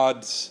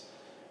 God's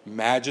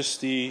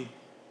majesty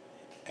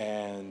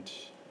and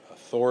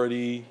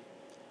authority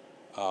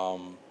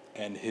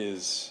and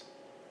his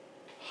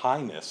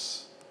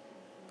highness,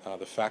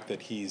 the fact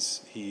that he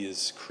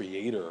is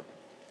creator,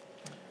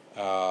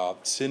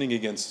 sinning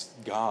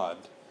against God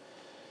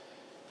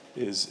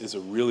is a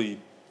really,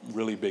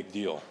 really big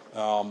deal.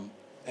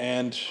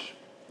 And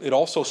it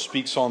also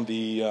speaks on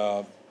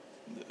the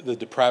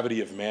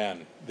depravity of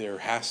man. There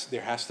has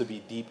to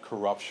be deep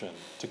corruption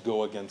to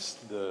go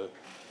against the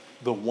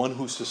one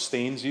who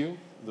sustains you,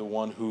 the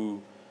one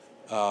who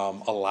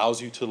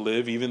allows you to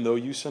live even though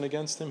you sin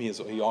against him.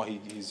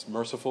 He's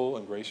merciful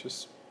and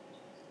gracious.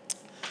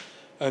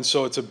 And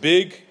so it's a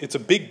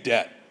big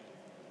debt.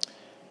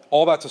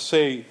 All that to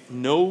say,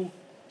 no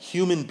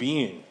human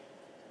being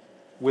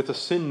with a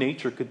sin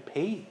nature could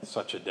pay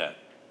such a debt.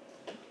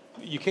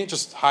 You can't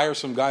just hire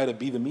some guy to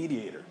be the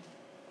mediator.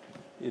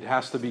 It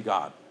has to be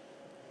God.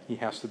 He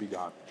has to be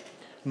God.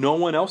 No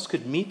one else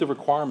could meet the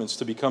requirements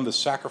to become the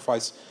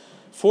sacrifice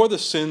for the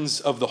sins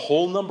of the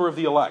whole number of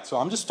the elect. So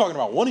I'm just talking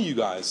about one of you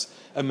guys.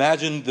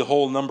 Imagine the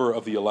whole number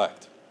of the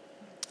elect.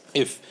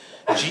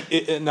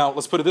 Now,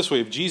 let's put it this way.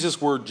 If Jesus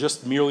were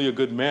just merely a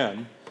good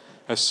man,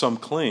 as some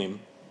claim,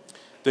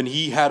 then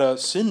he had a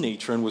sin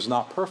nature and was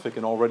not perfect,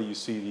 and already you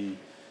see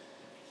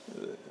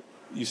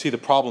the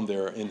problem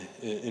there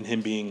in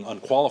him being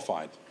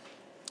unqualified.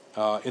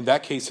 In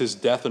that case, his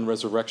death and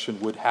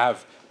resurrection would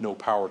have no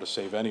power to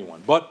save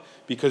anyone. But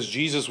because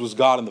Jesus was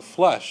God in the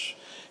flesh,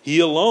 he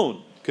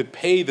alone could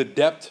pay the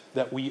debt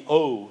that we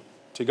owe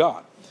to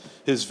God.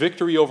 His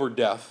victory over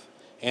death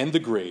and the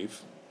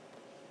grave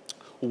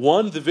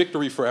won the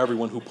victory for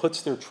everyone who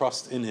puts their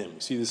trust in him. We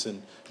see this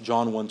in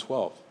John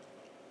 1:12.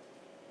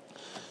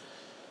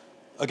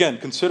 Again,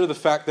 consider the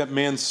fact that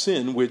man's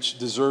sin, which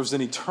deserves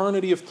an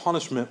eternity of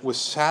punishment, was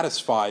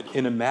satisfied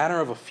in a matter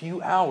of a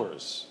few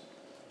hours,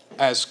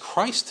 as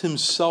Christ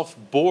himself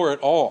bore it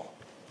all.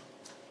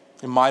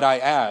 And might I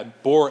add,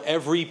 bore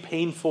every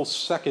painful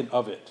second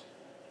of it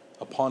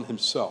upon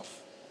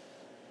himself.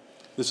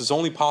 This is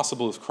only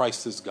possible if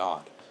Christ is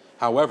God.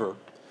 However,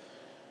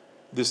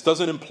 this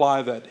doesn't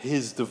imply that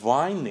his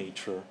divine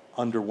nature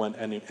underwent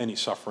any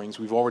sufferings.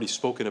 We've already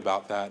spoken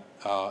about that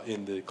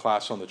in the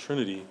class on the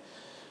Trinity.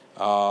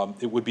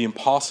 It would be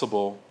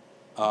impossible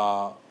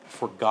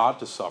for God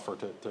to suffer,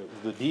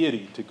 the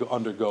deity to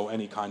undergo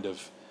any kind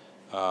of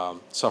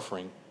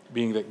suffering,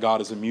 being that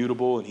God is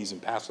immutable and he's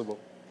impassible.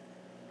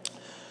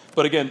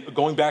 But again,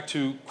 going back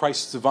to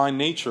Christ's divine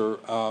nature,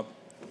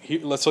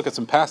 let's look at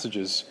some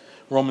passages.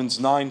 Romans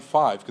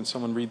 9:5. Can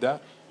someone read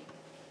that?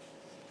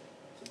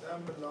 To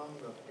them belong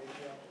the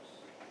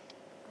patriarchs,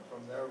 and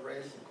from their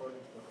race according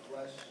to the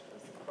flesh,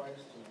 as the Christ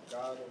who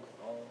God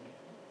of all,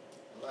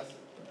 blessed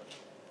forever.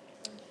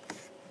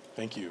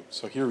 Thank you.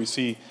 So here we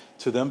see,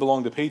 to them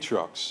belong the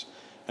patriarchs,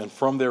 and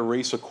from their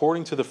race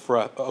according to the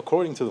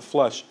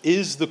flesh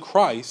is the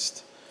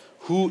Christ,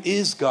 who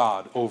is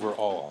God over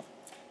all.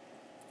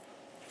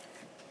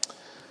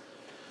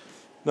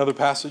 Another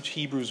passage,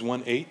 Hebrews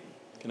 1:8.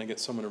 Can I get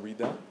someone to read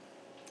that?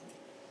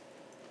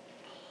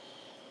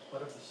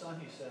 But of the Son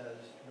he says,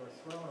 your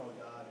throne, O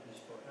God, is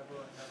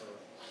forever and ever.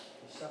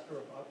 The scepter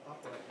of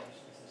uprightness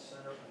is the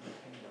center of your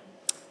kingdom.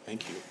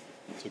 Thank you.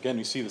 So again,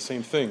 we see the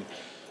same thing.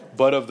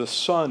 But of the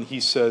Son,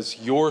 he says,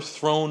 your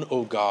throne,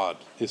 O God,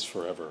 is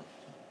forever.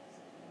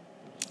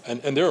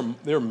 And there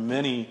are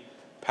many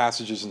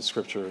passages in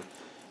Scripture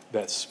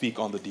that speak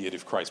on the deity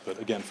of Christ. But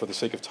again, for the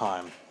sake of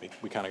time,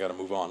 we kind of got to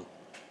move on.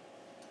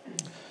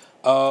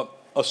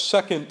 A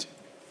second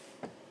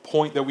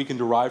point that we can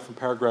derive from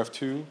paragraph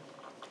 2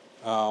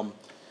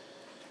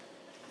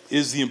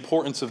 is the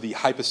importance of the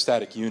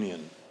hypostatic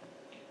union.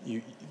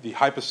 the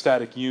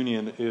hypostatic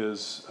union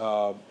is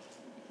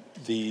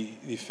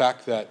the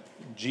fact that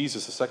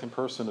Jesus, the second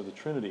person of the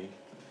Trinity,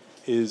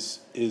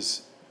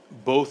 is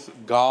both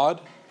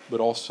God but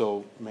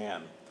also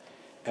man,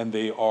 and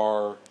they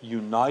are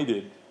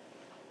united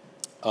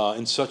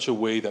in such a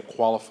way that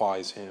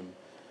qualifies him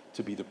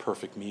to be the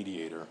perfect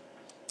mediator.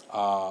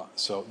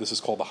 So this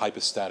is called the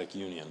hypostatic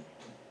union.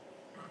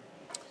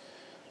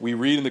 We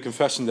read in the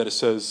confession that it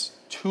says,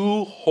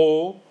 two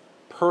whole,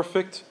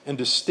 perfect, and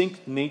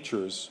distinct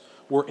natures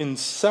were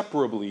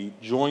inseparably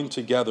joined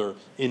together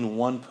in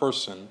one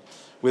person,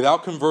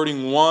 without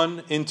converting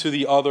one into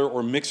the other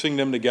or mixing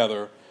them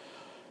together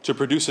to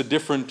produce a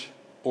different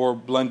or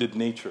blended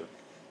nature.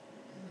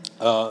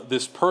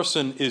 This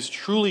person is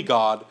truly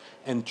God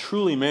and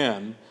truly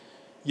man,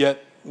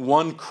 yet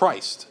one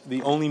Christ,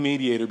 the only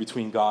mediator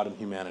between God and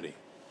humanity.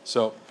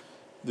 So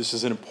this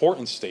is an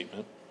important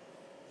statement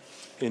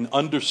in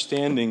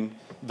understanding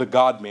the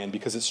God-man,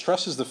 because it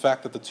stresses the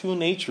fact that the two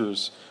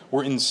natures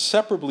were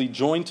inseparably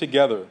joined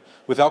together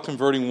without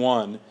converting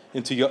one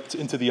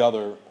into the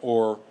other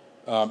or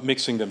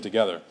mixing them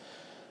together.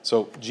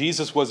 So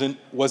Jesus wasn't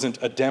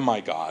a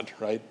demigod,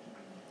 right?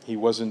 He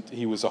was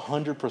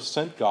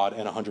 100% God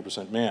and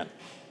 100% man.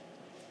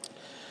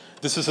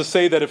 This is to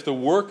say that if the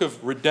work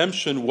of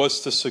redemption was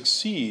to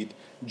succeed,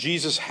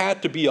 Jesus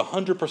had to be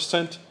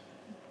 100%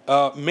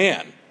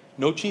 man.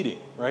 No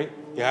cheating, right?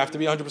 You have to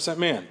be 100%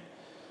 man,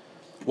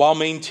 while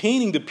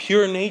maintaining the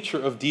pure nature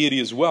of deity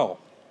as well.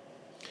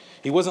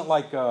 He wasn't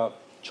like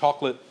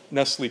chocolate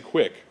Nestle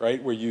Quick,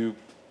 right? Where you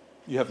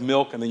have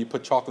milk and then you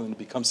put chocolate and it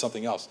becomes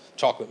something else,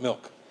 chocolate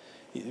milk.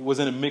 It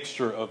wasn't a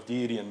mixture of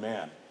deity and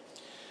man.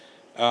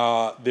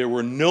 There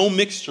were no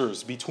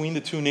mixtures between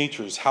the two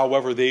natures.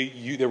 However,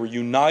 they were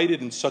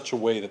united in such a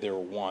way that they were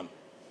one.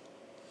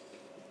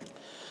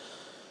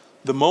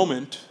 The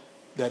moment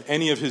that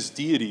any of his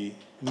deity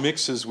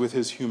mixes with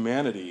his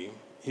humanity,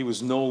 he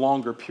was no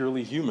longer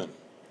purely human.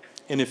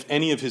 And if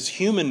any of his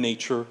human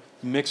nature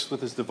mixed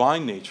with his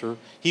divine nature,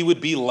 he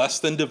would be less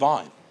than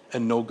divine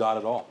and no God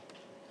at all.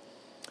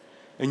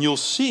 And you'll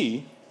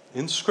see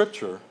in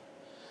Scripture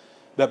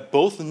that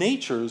both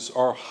natures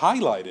are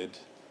highlighted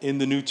in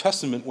the New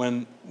Testament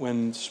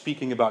when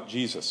speaking about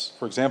Jesus.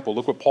 For example,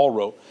 look what Paul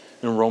wrote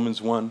in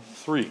Romans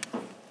 1:3.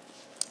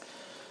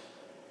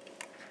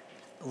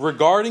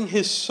 Regarding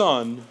his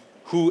Son,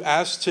 who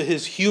as to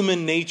his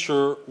human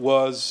nature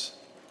was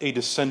a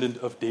descendant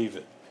of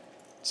David.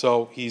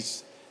 So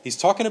he's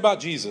talking about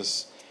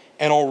Jesus,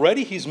 and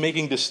already he's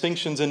making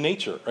distinctions in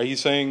nature. Right?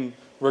 He's saying,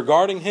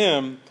 regarding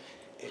him,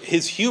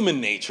 his human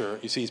nature,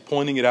 you see, he's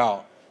pointing it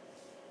out,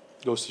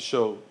 goes to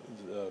show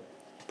the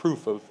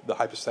proof of the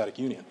hypostatic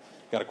union.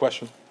 Got a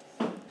question?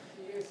 The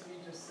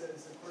ESV just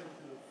says according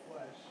to the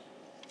flesh.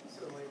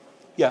 So like.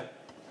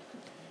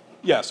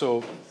 Yeah.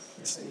 So.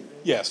 Same thing.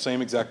 Yeah,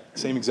 same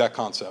exact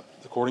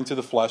concept. According to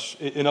the flesh.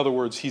 In other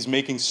words, he's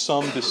making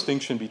some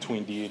distinction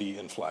between deity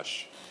and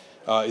flesh.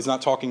 He's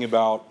not talking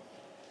about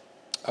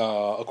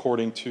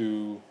according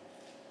to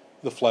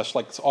the flesh,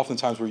 like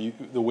oftentimes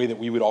the way that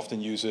we would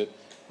often use it,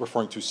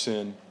 referring to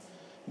sin.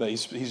 That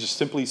he's just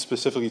simply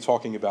specifically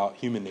talking about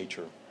human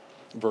nature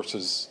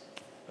versus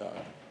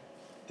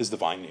his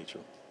divine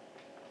nature.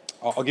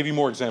 I'll give you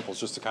more examples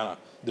just to kind of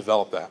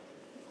develop that.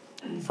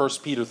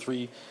 1 Peter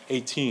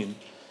 3:18.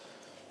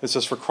 It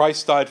says, "For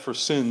Christ died for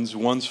sins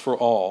once for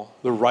all,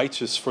 the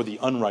righteous for the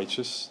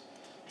unrighteous,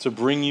 to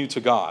bring you to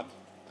God.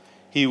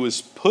 He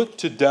was put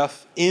to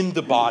death in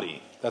the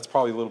body." That's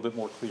probably a little bit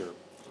more clear.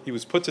 He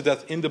was put to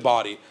death in the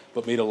body,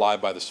 but made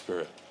alive by the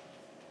Spirit.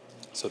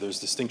 So there's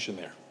distinction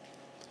there.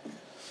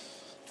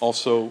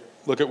 Also,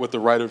 look at what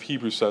the writer of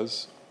Hebrews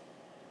says.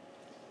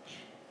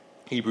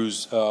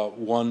 Hebrews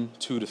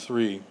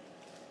 1:2-3.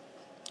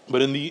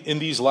 "But in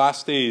these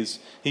last days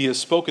he has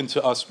spoken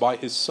to us by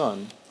his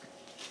Son,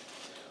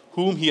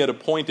 whom he had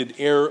appointed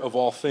heir of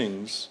all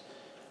things,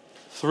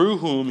 through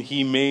whom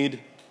he made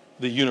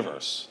the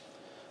universe.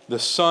 The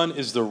Son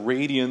is the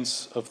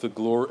radiance of the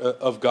glory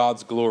of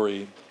God's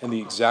glory and the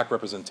exact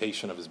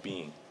representation of his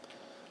being,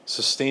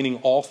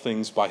 sustaining all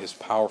things by his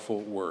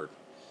powerful word.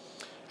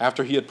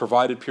 After he had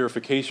provided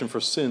purification for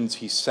sins,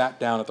 he sat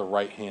down at the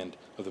right hand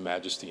of the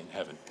Majesty in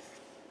heaven."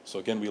 So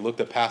again, we looked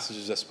at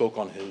passages that spoke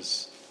on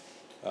his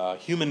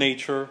human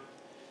nature.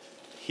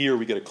 Here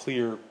we get a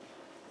clear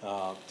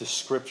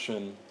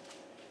description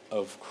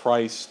of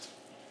Christ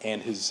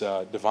and his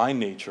divine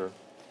nature,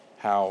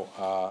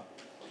 how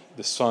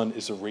the Son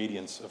is a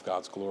radiance of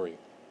God's glory.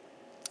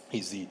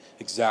 He's the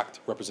exact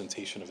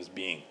representation of his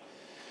being.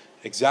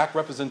 Exact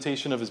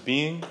representation of his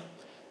being,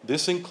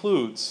 this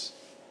includes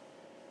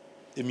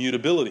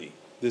immutability.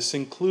 This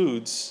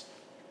includes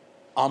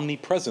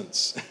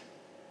omnipresence,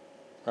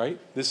 right?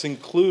 This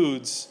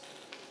includes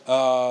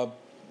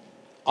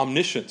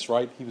omniscience,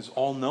 right? He was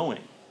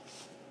all-knowing.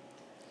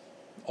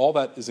 All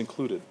that is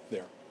included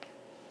there.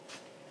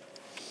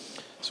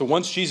 So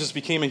once Jesus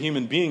became a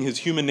human being, his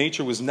human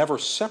nature was never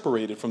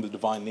separated from the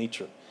divine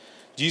nature.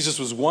 Jesus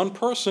was one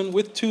person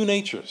with two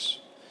natures.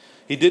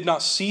 He did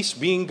not cease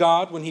being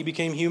God when he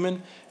became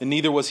human, and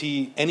neither was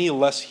he any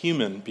less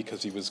human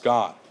because he was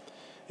God.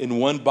 In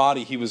one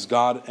body, he was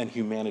God and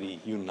humanity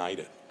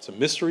united. It's a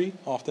mystery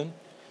often,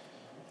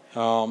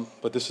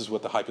 but this is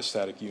what the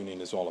hypostatic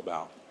union is all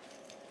about.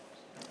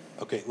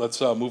 Okay,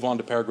 let's move on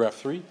to paragraph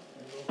 3.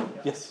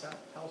 Yes.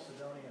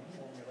 Chalcedonian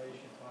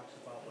formulation talks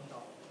about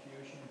without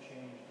fusion,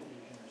 change,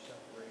 division, or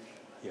separation.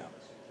 I Yeah. think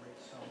that's a great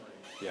summary.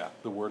 Yeah,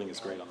 the wording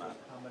is great on that.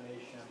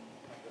 Combination of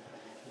the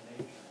two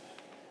natures.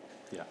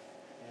 Yeah.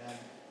 And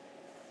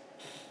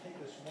if you take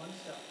this one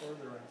step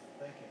further in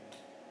thinking,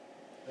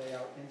 they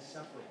are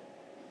inseparable,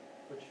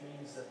 which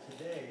means that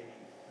today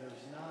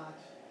there's not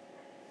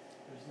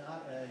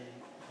a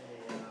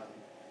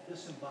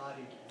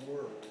disembodied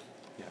word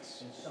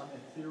Yes. in some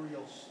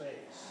ethereal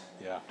space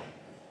Yeah.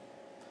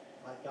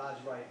 like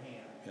God's right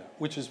hand. Yeah.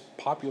 Which is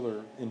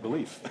popular in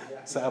belief,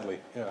 sadly.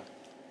 Yeah.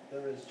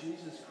 There is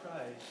Jesus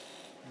Christ,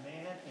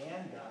 man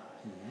and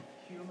God,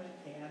 human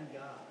and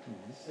God,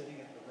 sitting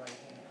at the right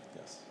hand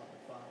Yes. of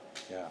the Father.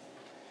 Yeah.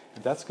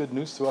 And that's good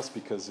news to us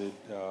because it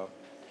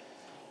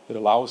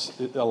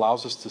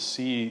allows us to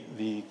see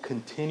the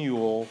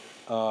continual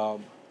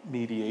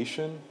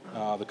mediation,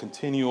 the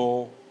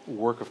continual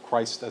work of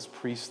Christ as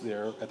priest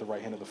there at the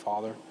right hand of the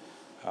Father.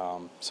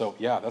 So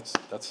yeah,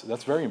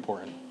 that's very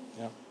important.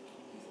 Yeah.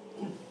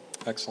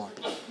 Excellent.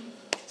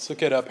 Let's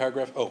look at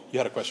paragraph. Oh, you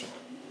had a question.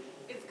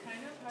 It's kind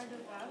of hard to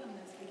fathom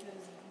this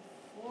because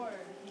before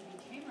he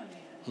became a man,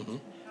 he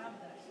didn't have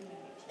that human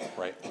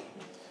nature. Right.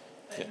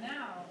 But Yeah.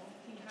 now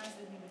he has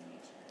the human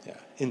nature.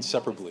 Yeah.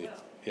 Inseparably. Always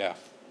will. Yeah.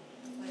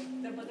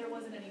 But there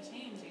wasn't any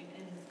change in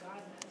his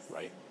godness.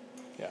 Right.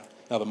 Yeah.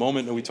 Now the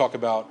moment that we talk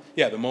about,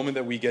 the moment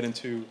that we get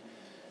into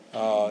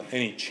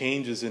any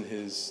changes in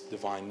his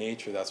divine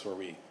nature, that's where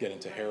we get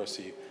into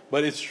heresy.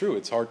 But it's true.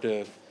 It's hard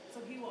to So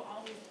he will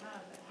always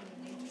have that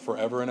human nature.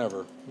 forever and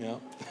ever. Yeah.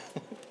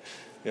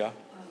 Yeah.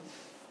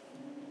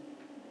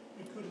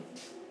 You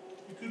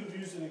could have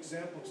used an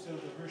example instead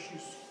of the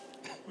Hershey's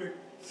quick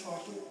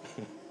chocolate,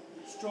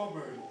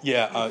 strawberry.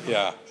 Yeah.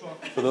 Yeah.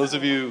 Chocolate. For those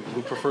of you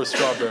who prefer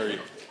strawberry,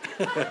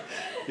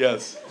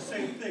 yes.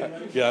 Same thing,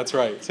 right? Yeah, that's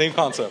right. Same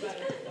concept.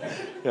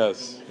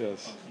 Yes.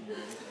 Yes.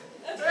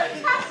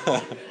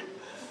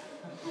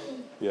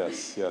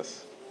 Yes.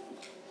 Yes.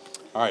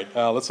 All right.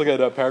 Let's look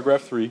at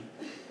paragraph 3.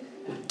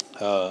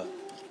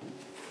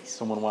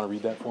 Someone want to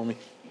read that for me?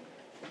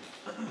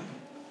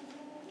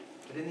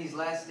 But in these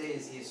last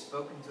days he has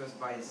spoken to us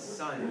by his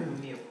Son,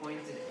 whom he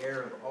appointed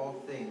heir of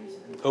all things.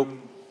 And Oh.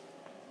 whom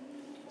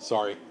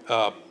Sorry.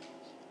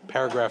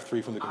 Paragraph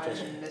 3 from the I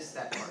confession. missed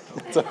that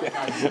part. It's okay.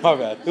 My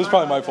bad. It was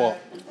probably my fault.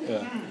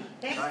 Yeah.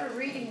 Thanks for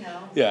reading,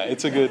 though. Yeah.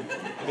 It's a good.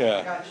 I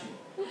Yeah. got you.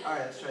 All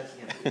right, let's try this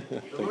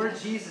again. The Lord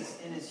Jesus,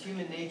 in his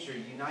human nature,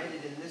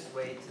 united in this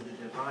way to the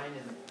divine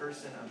in the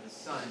person of the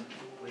Son,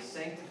 was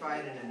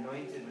sanctified and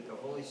anointed with the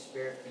Holy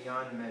Spirit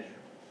beyond measure.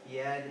 He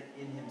had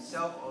in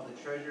himself all the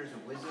treasures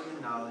of wisdom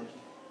and knowledge.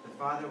 The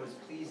Father was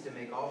pleased to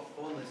make all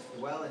fullness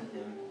dwell in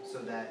him, so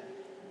that,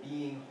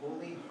 being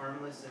holy,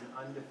 harmless, and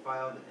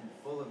undefiled, and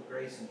full of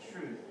grace and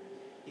truth,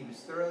 he was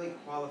thoroughly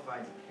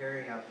qualified to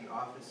carry out the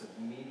office of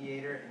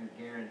mediator and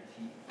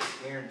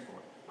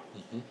guarantor.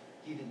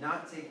 He did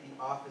not take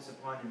the office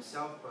upon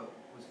himself, but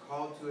was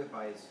called to it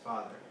by his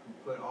Father,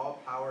 who put all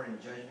power and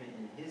judgment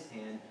in his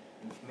hand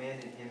and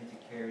commanded him to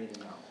carry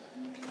them out.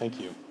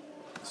 Thank you.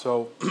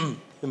 So,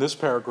 in this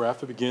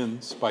paragraph, it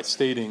begins by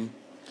stating,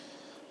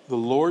 the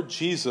Lord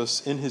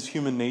Jesus, in his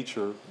human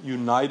nature,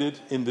 united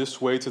in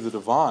this way to the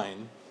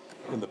divine,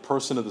 in the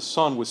person of the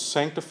Son, was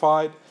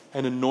sanctified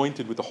and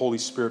anointed with the Holy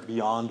Spirit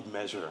beyond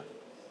measure.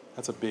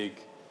 That's a big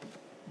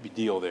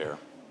deal there.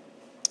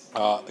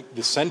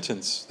 That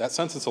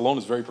sentence alone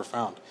is very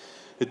profound.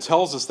 It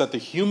tells us that the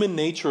human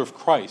nature of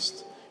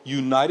Christ,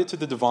 united to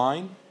the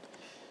divine,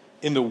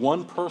 in the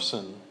one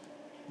person,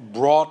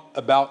 brought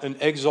about an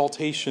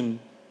exaltation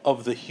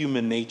of the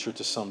human nature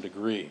to some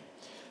degree.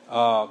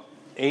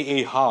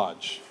 A.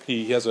 Hodge,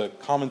 he has a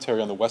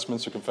commentary on the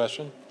Westminster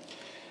Confession,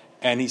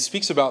 and he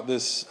speaks about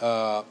this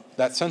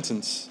that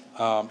sentence,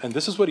 and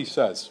this is what he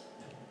says.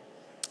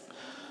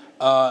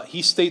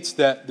 He states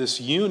that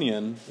this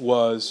union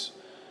was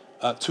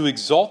to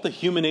exalt the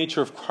human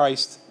nature of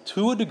Christ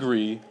to a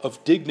degree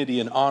of dignity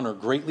and honor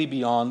greatly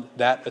beyond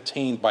that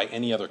attained by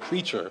any other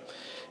creature,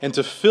 and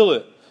to fill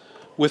it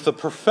with a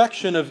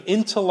perfection of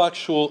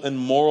intellectual and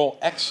moral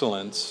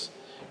excellence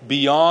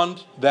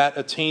beyond that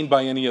attained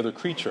by any other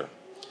creature.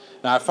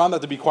 Now, I found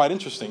that to be quite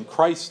interesting.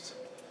 Christ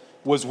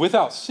was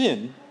without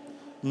sin,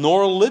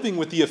 nor living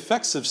with the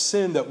effects of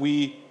sin that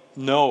we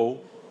know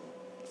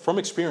from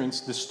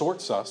experience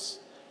distorts us,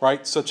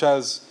 right? Such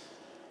as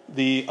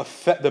the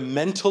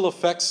mental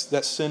effects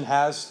that sin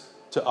has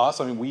to us.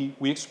 I mean,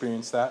 we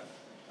experience that.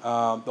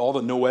 All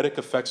the noetic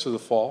effects of the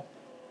fall.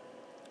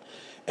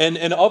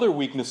 And other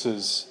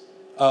weaknesses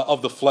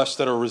of the flesh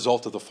that are a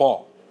result of the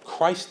fall.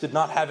 Christ did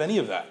not have any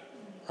of that,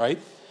 right?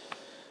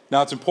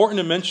 Now, it's important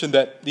to mention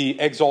that the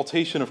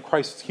exaltation of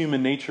Christ's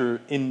human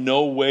nature in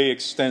no way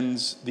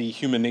extends the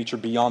human nature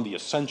beyond the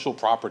essential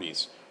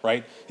properties,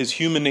 right? His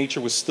human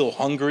nature was still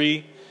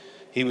hungry.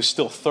 He was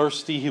still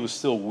thirsty. He was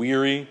still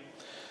weary.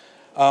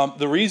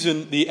 The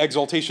reason the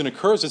exaltation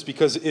occurs is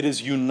because it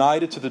is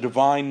united to the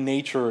divine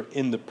nature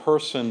in the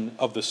person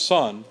of the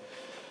Son.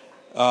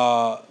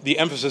 The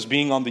emphasis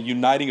being on the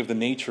uniting of the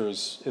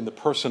natures in the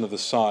person of the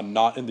Son,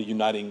 not in the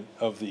uniting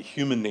of the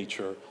human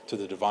nature to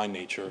the divine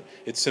nature.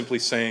 It's simply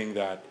saying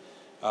that,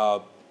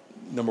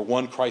 number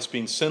one, Christ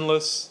being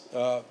sinless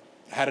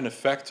had an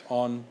effect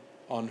on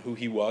who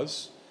he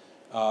was.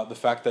 The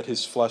fact that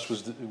his flesh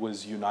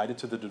was united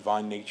to the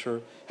divine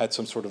nature had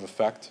some sort of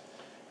effect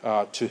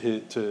to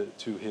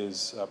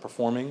his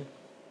performing.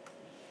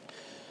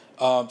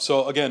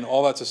 So again,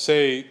 all that to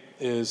say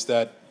is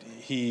that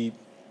he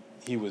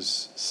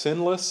was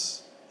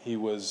sinless. He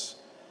was,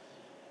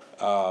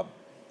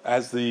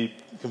 as the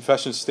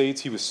confession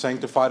states, he was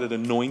sanctified and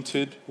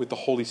anointed with the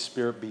Holy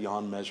Spirit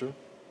beyond measure.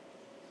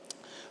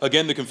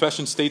 Again, the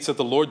confession states that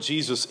the Lord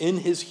Jesus, in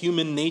his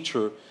human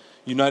nature,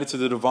 united to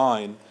the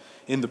divine,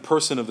 in the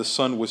person of the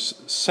Son,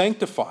 was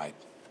sanctified.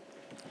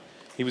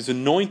 He was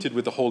anointed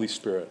with the Holy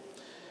Spirit.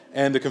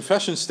 And the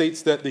confession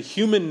states that the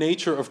human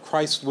nature of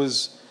Christ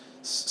was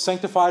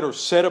sanctified or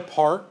set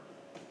apart.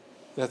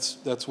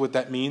 That's what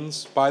that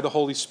means, by the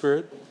Holy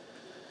Spirit.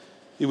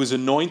 It was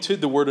anointed.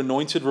 The word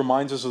anointed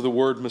reminds us of the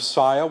word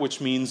Messiah, which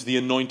means the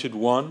anointed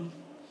one.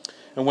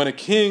 And when a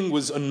king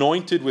was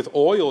anointed with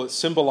oil, it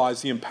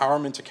symbolized the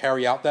empowerment to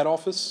carry out that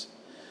office.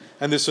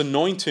 And this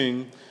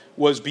anointing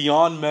was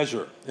beyond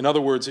measure. In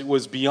other words, it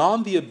was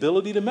beyond the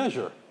ability to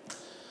measure.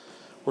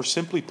 Or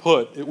simply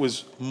put, it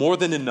was more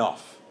than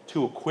enough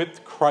to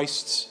equip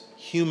Christ's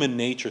human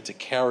nature to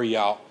carry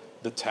out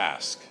the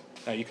task.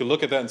 Now, you could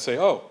look at that and say,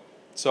 oh,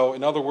 so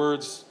in other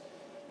words,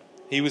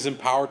 he was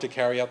empowered to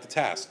carry out the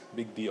task.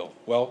 Big deal.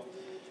 Well,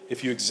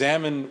 if you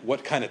examine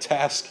what kind of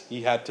task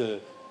he had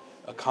to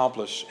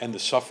accomplish and the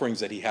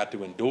sufferings that he had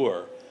to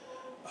endure,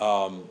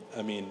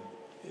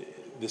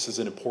 this is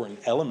an important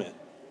element.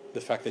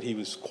 The fact that he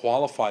was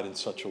qualified in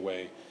such a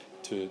way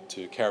to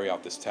carry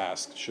out this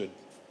task should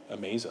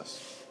amaze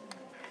us.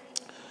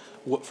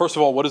 First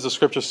of all, what does the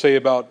scripture say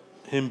about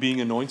him being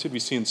anointed? We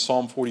see in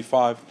Psalm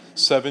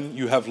 45:7,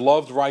 you have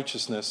loved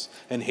righteousness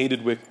and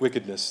hated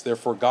wickedness.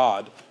 Therefore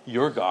God,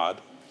 your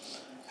God,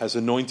 has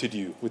anointed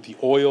you with the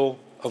oil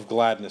of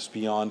gladness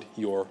beyond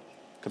your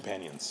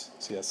companions.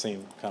 See that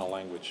same kind of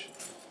language.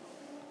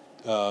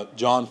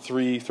 John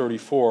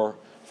 3:34,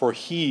 for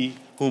he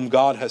whom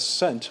God has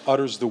sent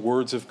utters the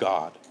words of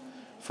God,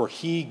 for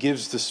he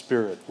gives the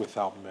Spirit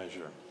without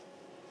measure.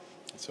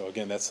 So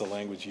again, that's the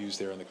language used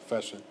there in the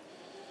confession.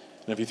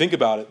 And if you think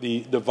about it,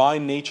 the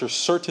divine nature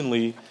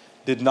certainly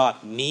did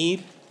not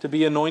need to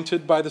be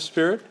anointed by the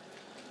Spirit.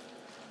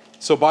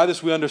 So by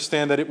this we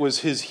understand that it was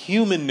his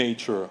human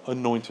nature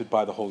anointed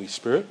by the Holy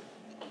Spirit,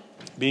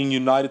 being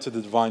united to the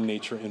divine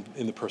nature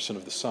in the person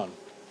of the Son.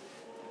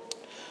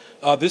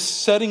 This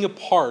setting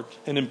apart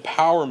and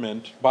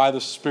empowerment by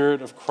the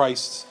Spirit of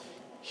Christ's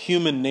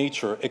human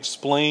nature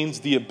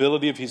explains the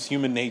ability of his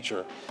human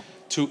nature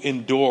to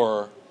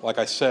endure, like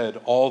I said,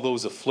 all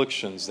those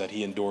afflictions that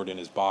he endured in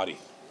his body.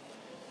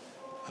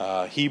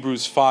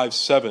 Hebrews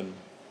 5:7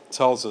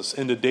 tells us,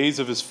 in the days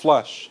of his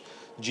flesh,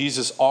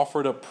 Jesus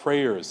offered up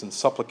prayers and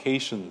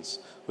supplications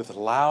with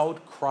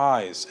loud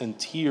cries and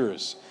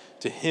tears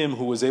to him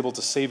who was able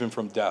to save him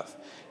from death,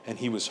 and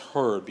he was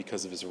heard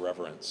because of his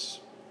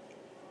reverence.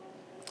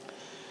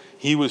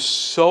 He was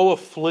so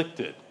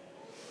afflicted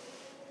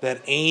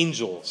that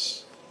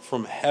angels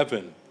from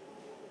heaven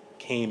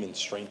came and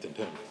strengthened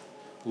him.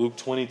 Luke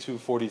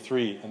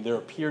 22:43, and there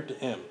appeared to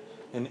him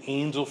an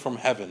angel from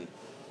heaven,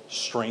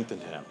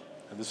 strengthened him.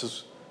 And this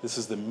is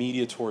the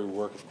mediatory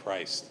work of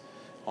Christ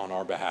on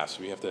our behalf.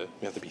 So we have to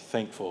be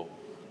thankful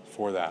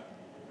for that.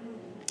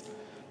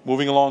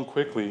 Moving along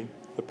quickly,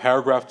 the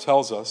paragraph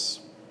tells us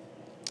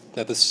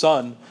that the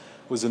Son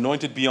was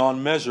anointed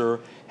beyond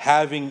measure,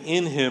 having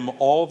in him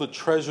all the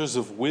treasures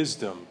of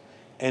wisdom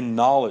and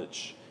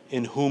knowledge,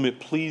 in whom it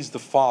pleased the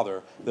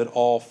Father that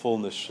all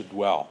fullness should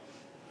dwell.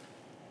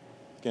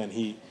 Again,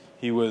 in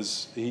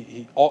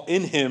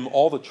him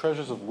all the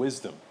treasures of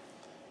wisdom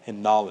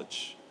and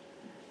knowledge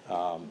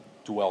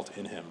dwelt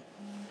in him.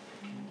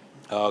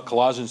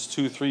 Colossians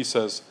 2:3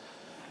 says,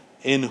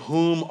 in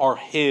whom are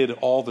hid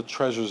all the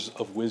treasures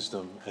of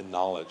wisdom and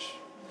knowledge.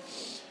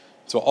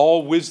 So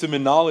all wisdom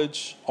and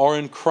knowledge are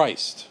in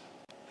Christ,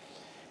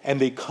 and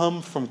they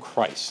come from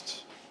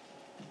Christ.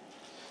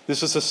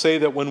 This is to say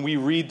that when we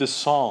read the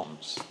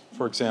Psalms,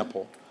 for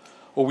example,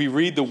 or we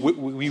read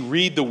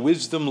the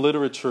wisdom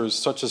literatures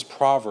such as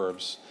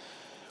Proverbs,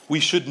 we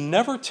should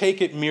never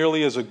take it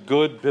merely as a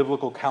good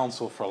biblical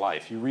counsel for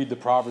life. You read the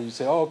Proverbs, you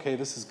say, oh, okay,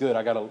 this is good.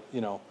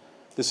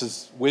 This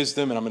is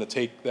wisdom, and I'm going to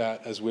take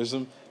that as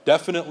wisdom.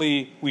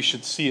 Definitely, we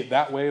should see it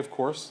that way, of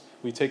course.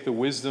 We take the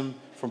wisdom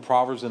from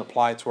Proverbs and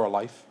apply it to our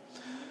life.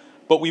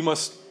 But we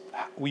must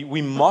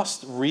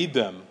read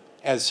them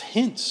as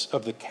hints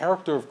of the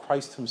character of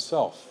Christ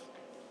himself.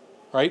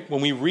 right?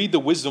 When we read the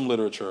wisdom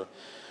literature,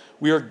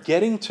 we are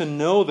getting to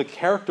know the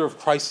character of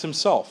Christ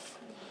himself.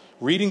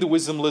 Reading the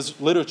wisdom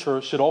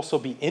literature should also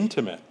be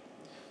intimate,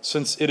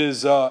 since it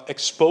is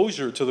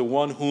exposure to the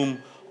one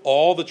whom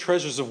all the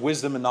treasures of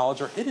wisdom and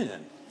knowledge are hidden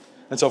in.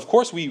 And so, of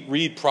course, we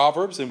read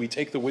Proverbs and we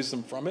take the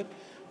wisdom from it,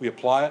 we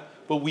apply it,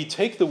 but we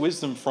take the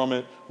wisdom from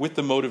it with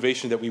the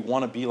motivation that we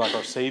want to be like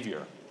our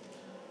Savior.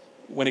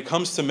 When it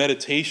comes to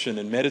meditation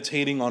and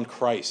meditating on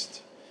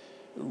Christ,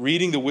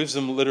 reading the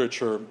wisdom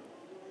literature,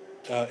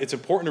 it's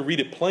important to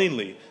read it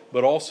plainly,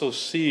 but also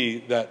see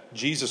that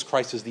Jesus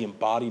Christ is the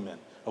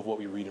embodiment of what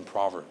we read in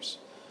Proverbs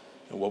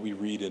and what we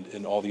read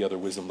in all the other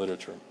wisdom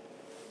literature.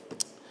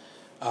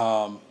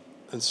 And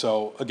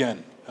so,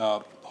 again,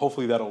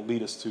 hopefully that'll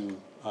lead us to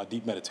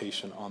deep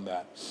meditation on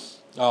that.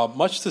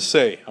 Much to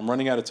say. I'm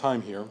running out of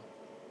time here.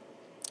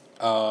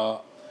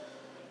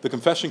 The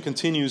confession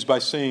continues by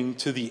saying,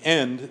 to the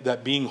end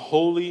that being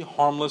holy,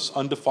 harmless,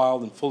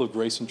 undefiled, and full of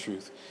grace and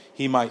truth,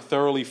 he might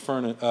thoroughly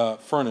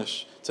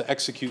furnish to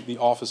execute the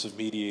office of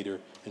mediator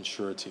and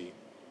surety.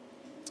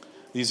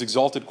 These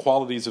exalted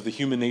qualities of the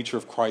human nature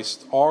of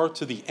Christ are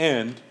to the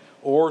end,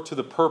 or to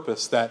the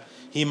purpose that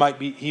he might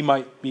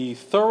be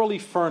thoroughly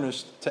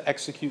furnished to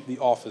execute the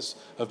office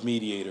of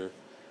mediator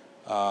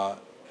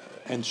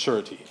and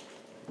surety.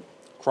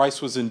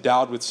 Christ was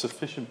endowed with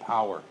sufficient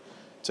power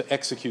to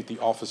execute the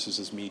offices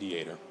as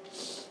mediator.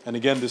 And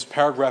again, this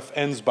paragraph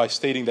ends by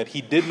stating that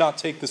he did not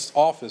take this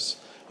office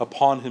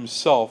upon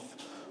himself,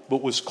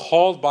 but was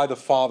called by the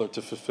Father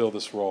to fulfill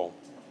this role.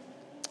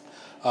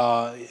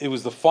 It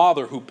was the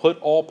Father who put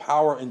all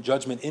power and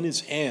judgment in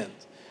his hand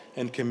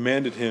and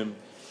commanded him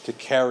to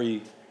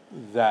carry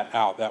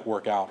that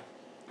work out.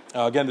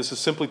 Again, this is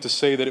simply to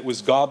say that it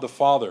was God the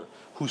Father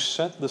who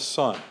sent the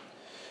Son.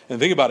 And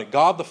think about it,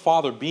 God the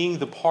Father being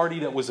the party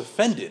that was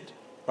offended,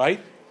 right?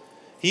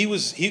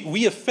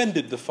 We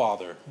offended the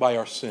Father by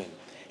our sin,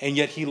 and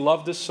yet he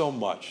loved us so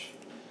much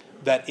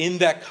that in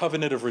that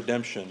covenant of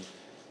redemption,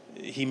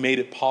 he made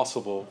it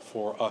possible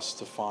for us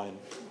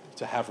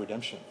to have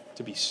redemption,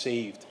 to be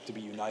saved, to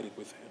be united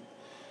with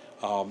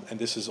him. And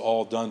this is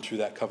all done through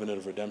that covenant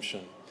of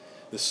redemption.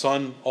 The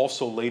Son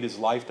also laid his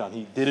life down.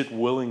 He did it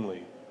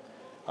willingly.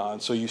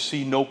 And so you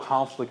see no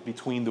conflict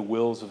between the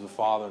wills of the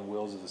Father and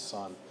wills of the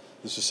Son.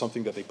 This is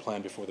something that they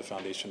planned before the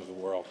foundation of the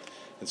world.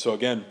 And so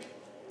again,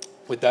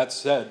 with that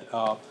said,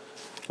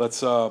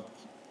 let's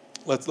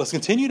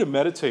continue to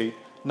meditate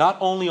not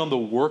only on the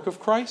work of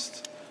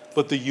Christ,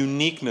 but the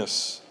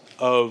uniqueness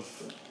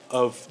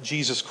of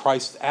Jesus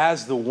Christ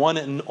as the one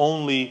and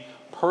only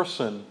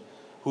person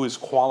who is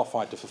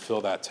qualified to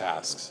fulfill that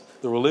task.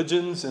 The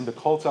religions and the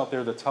cults out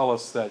there that tell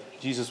us that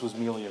Jesus was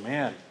merely a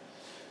man,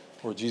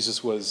 or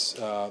Jesus was,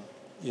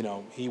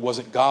 he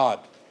wasn't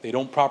God. They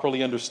don't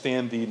properly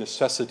understand the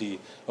necessity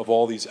of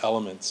all these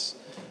elements.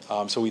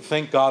 So we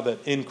thank God that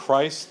in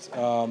Christ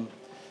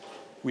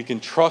we can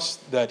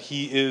trust that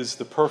he is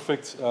the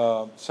perfect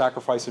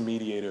sacrifice and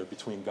mediator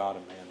between God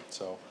and man.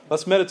 So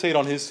let's meditate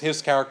on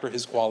his character,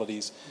 his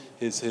qualities,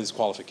 his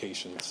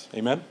qualifications.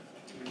 Amen?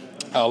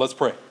 Let's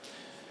pray.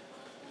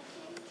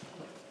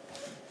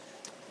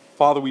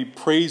 Father, we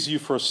praise you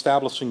for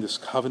establishing this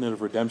covenant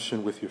of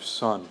redemption with your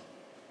Son.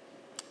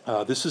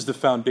 This is the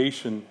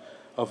foundation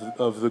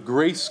of the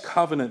grace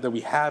covenant that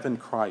we have in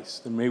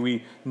Christ. And may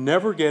we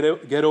never get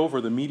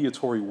over the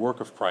mediatory work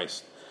of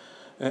Christ.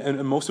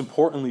 And most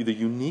importantly, the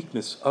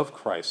uniqueness of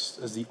Christ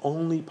as the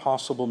only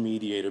possible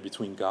mediator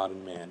between God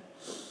and man.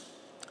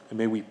 And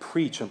may we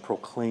preach and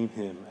proclaim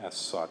him as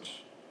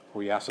such.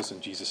 We ask this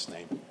in Jesus'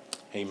 name.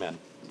 Amen.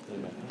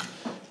 Amen.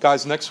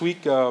 Guys, next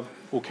week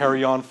we'll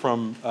carry on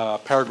from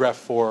paragraph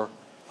 4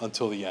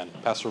 until the end.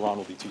 Pastor Ron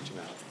will be teaching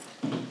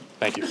that.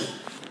 Thank you.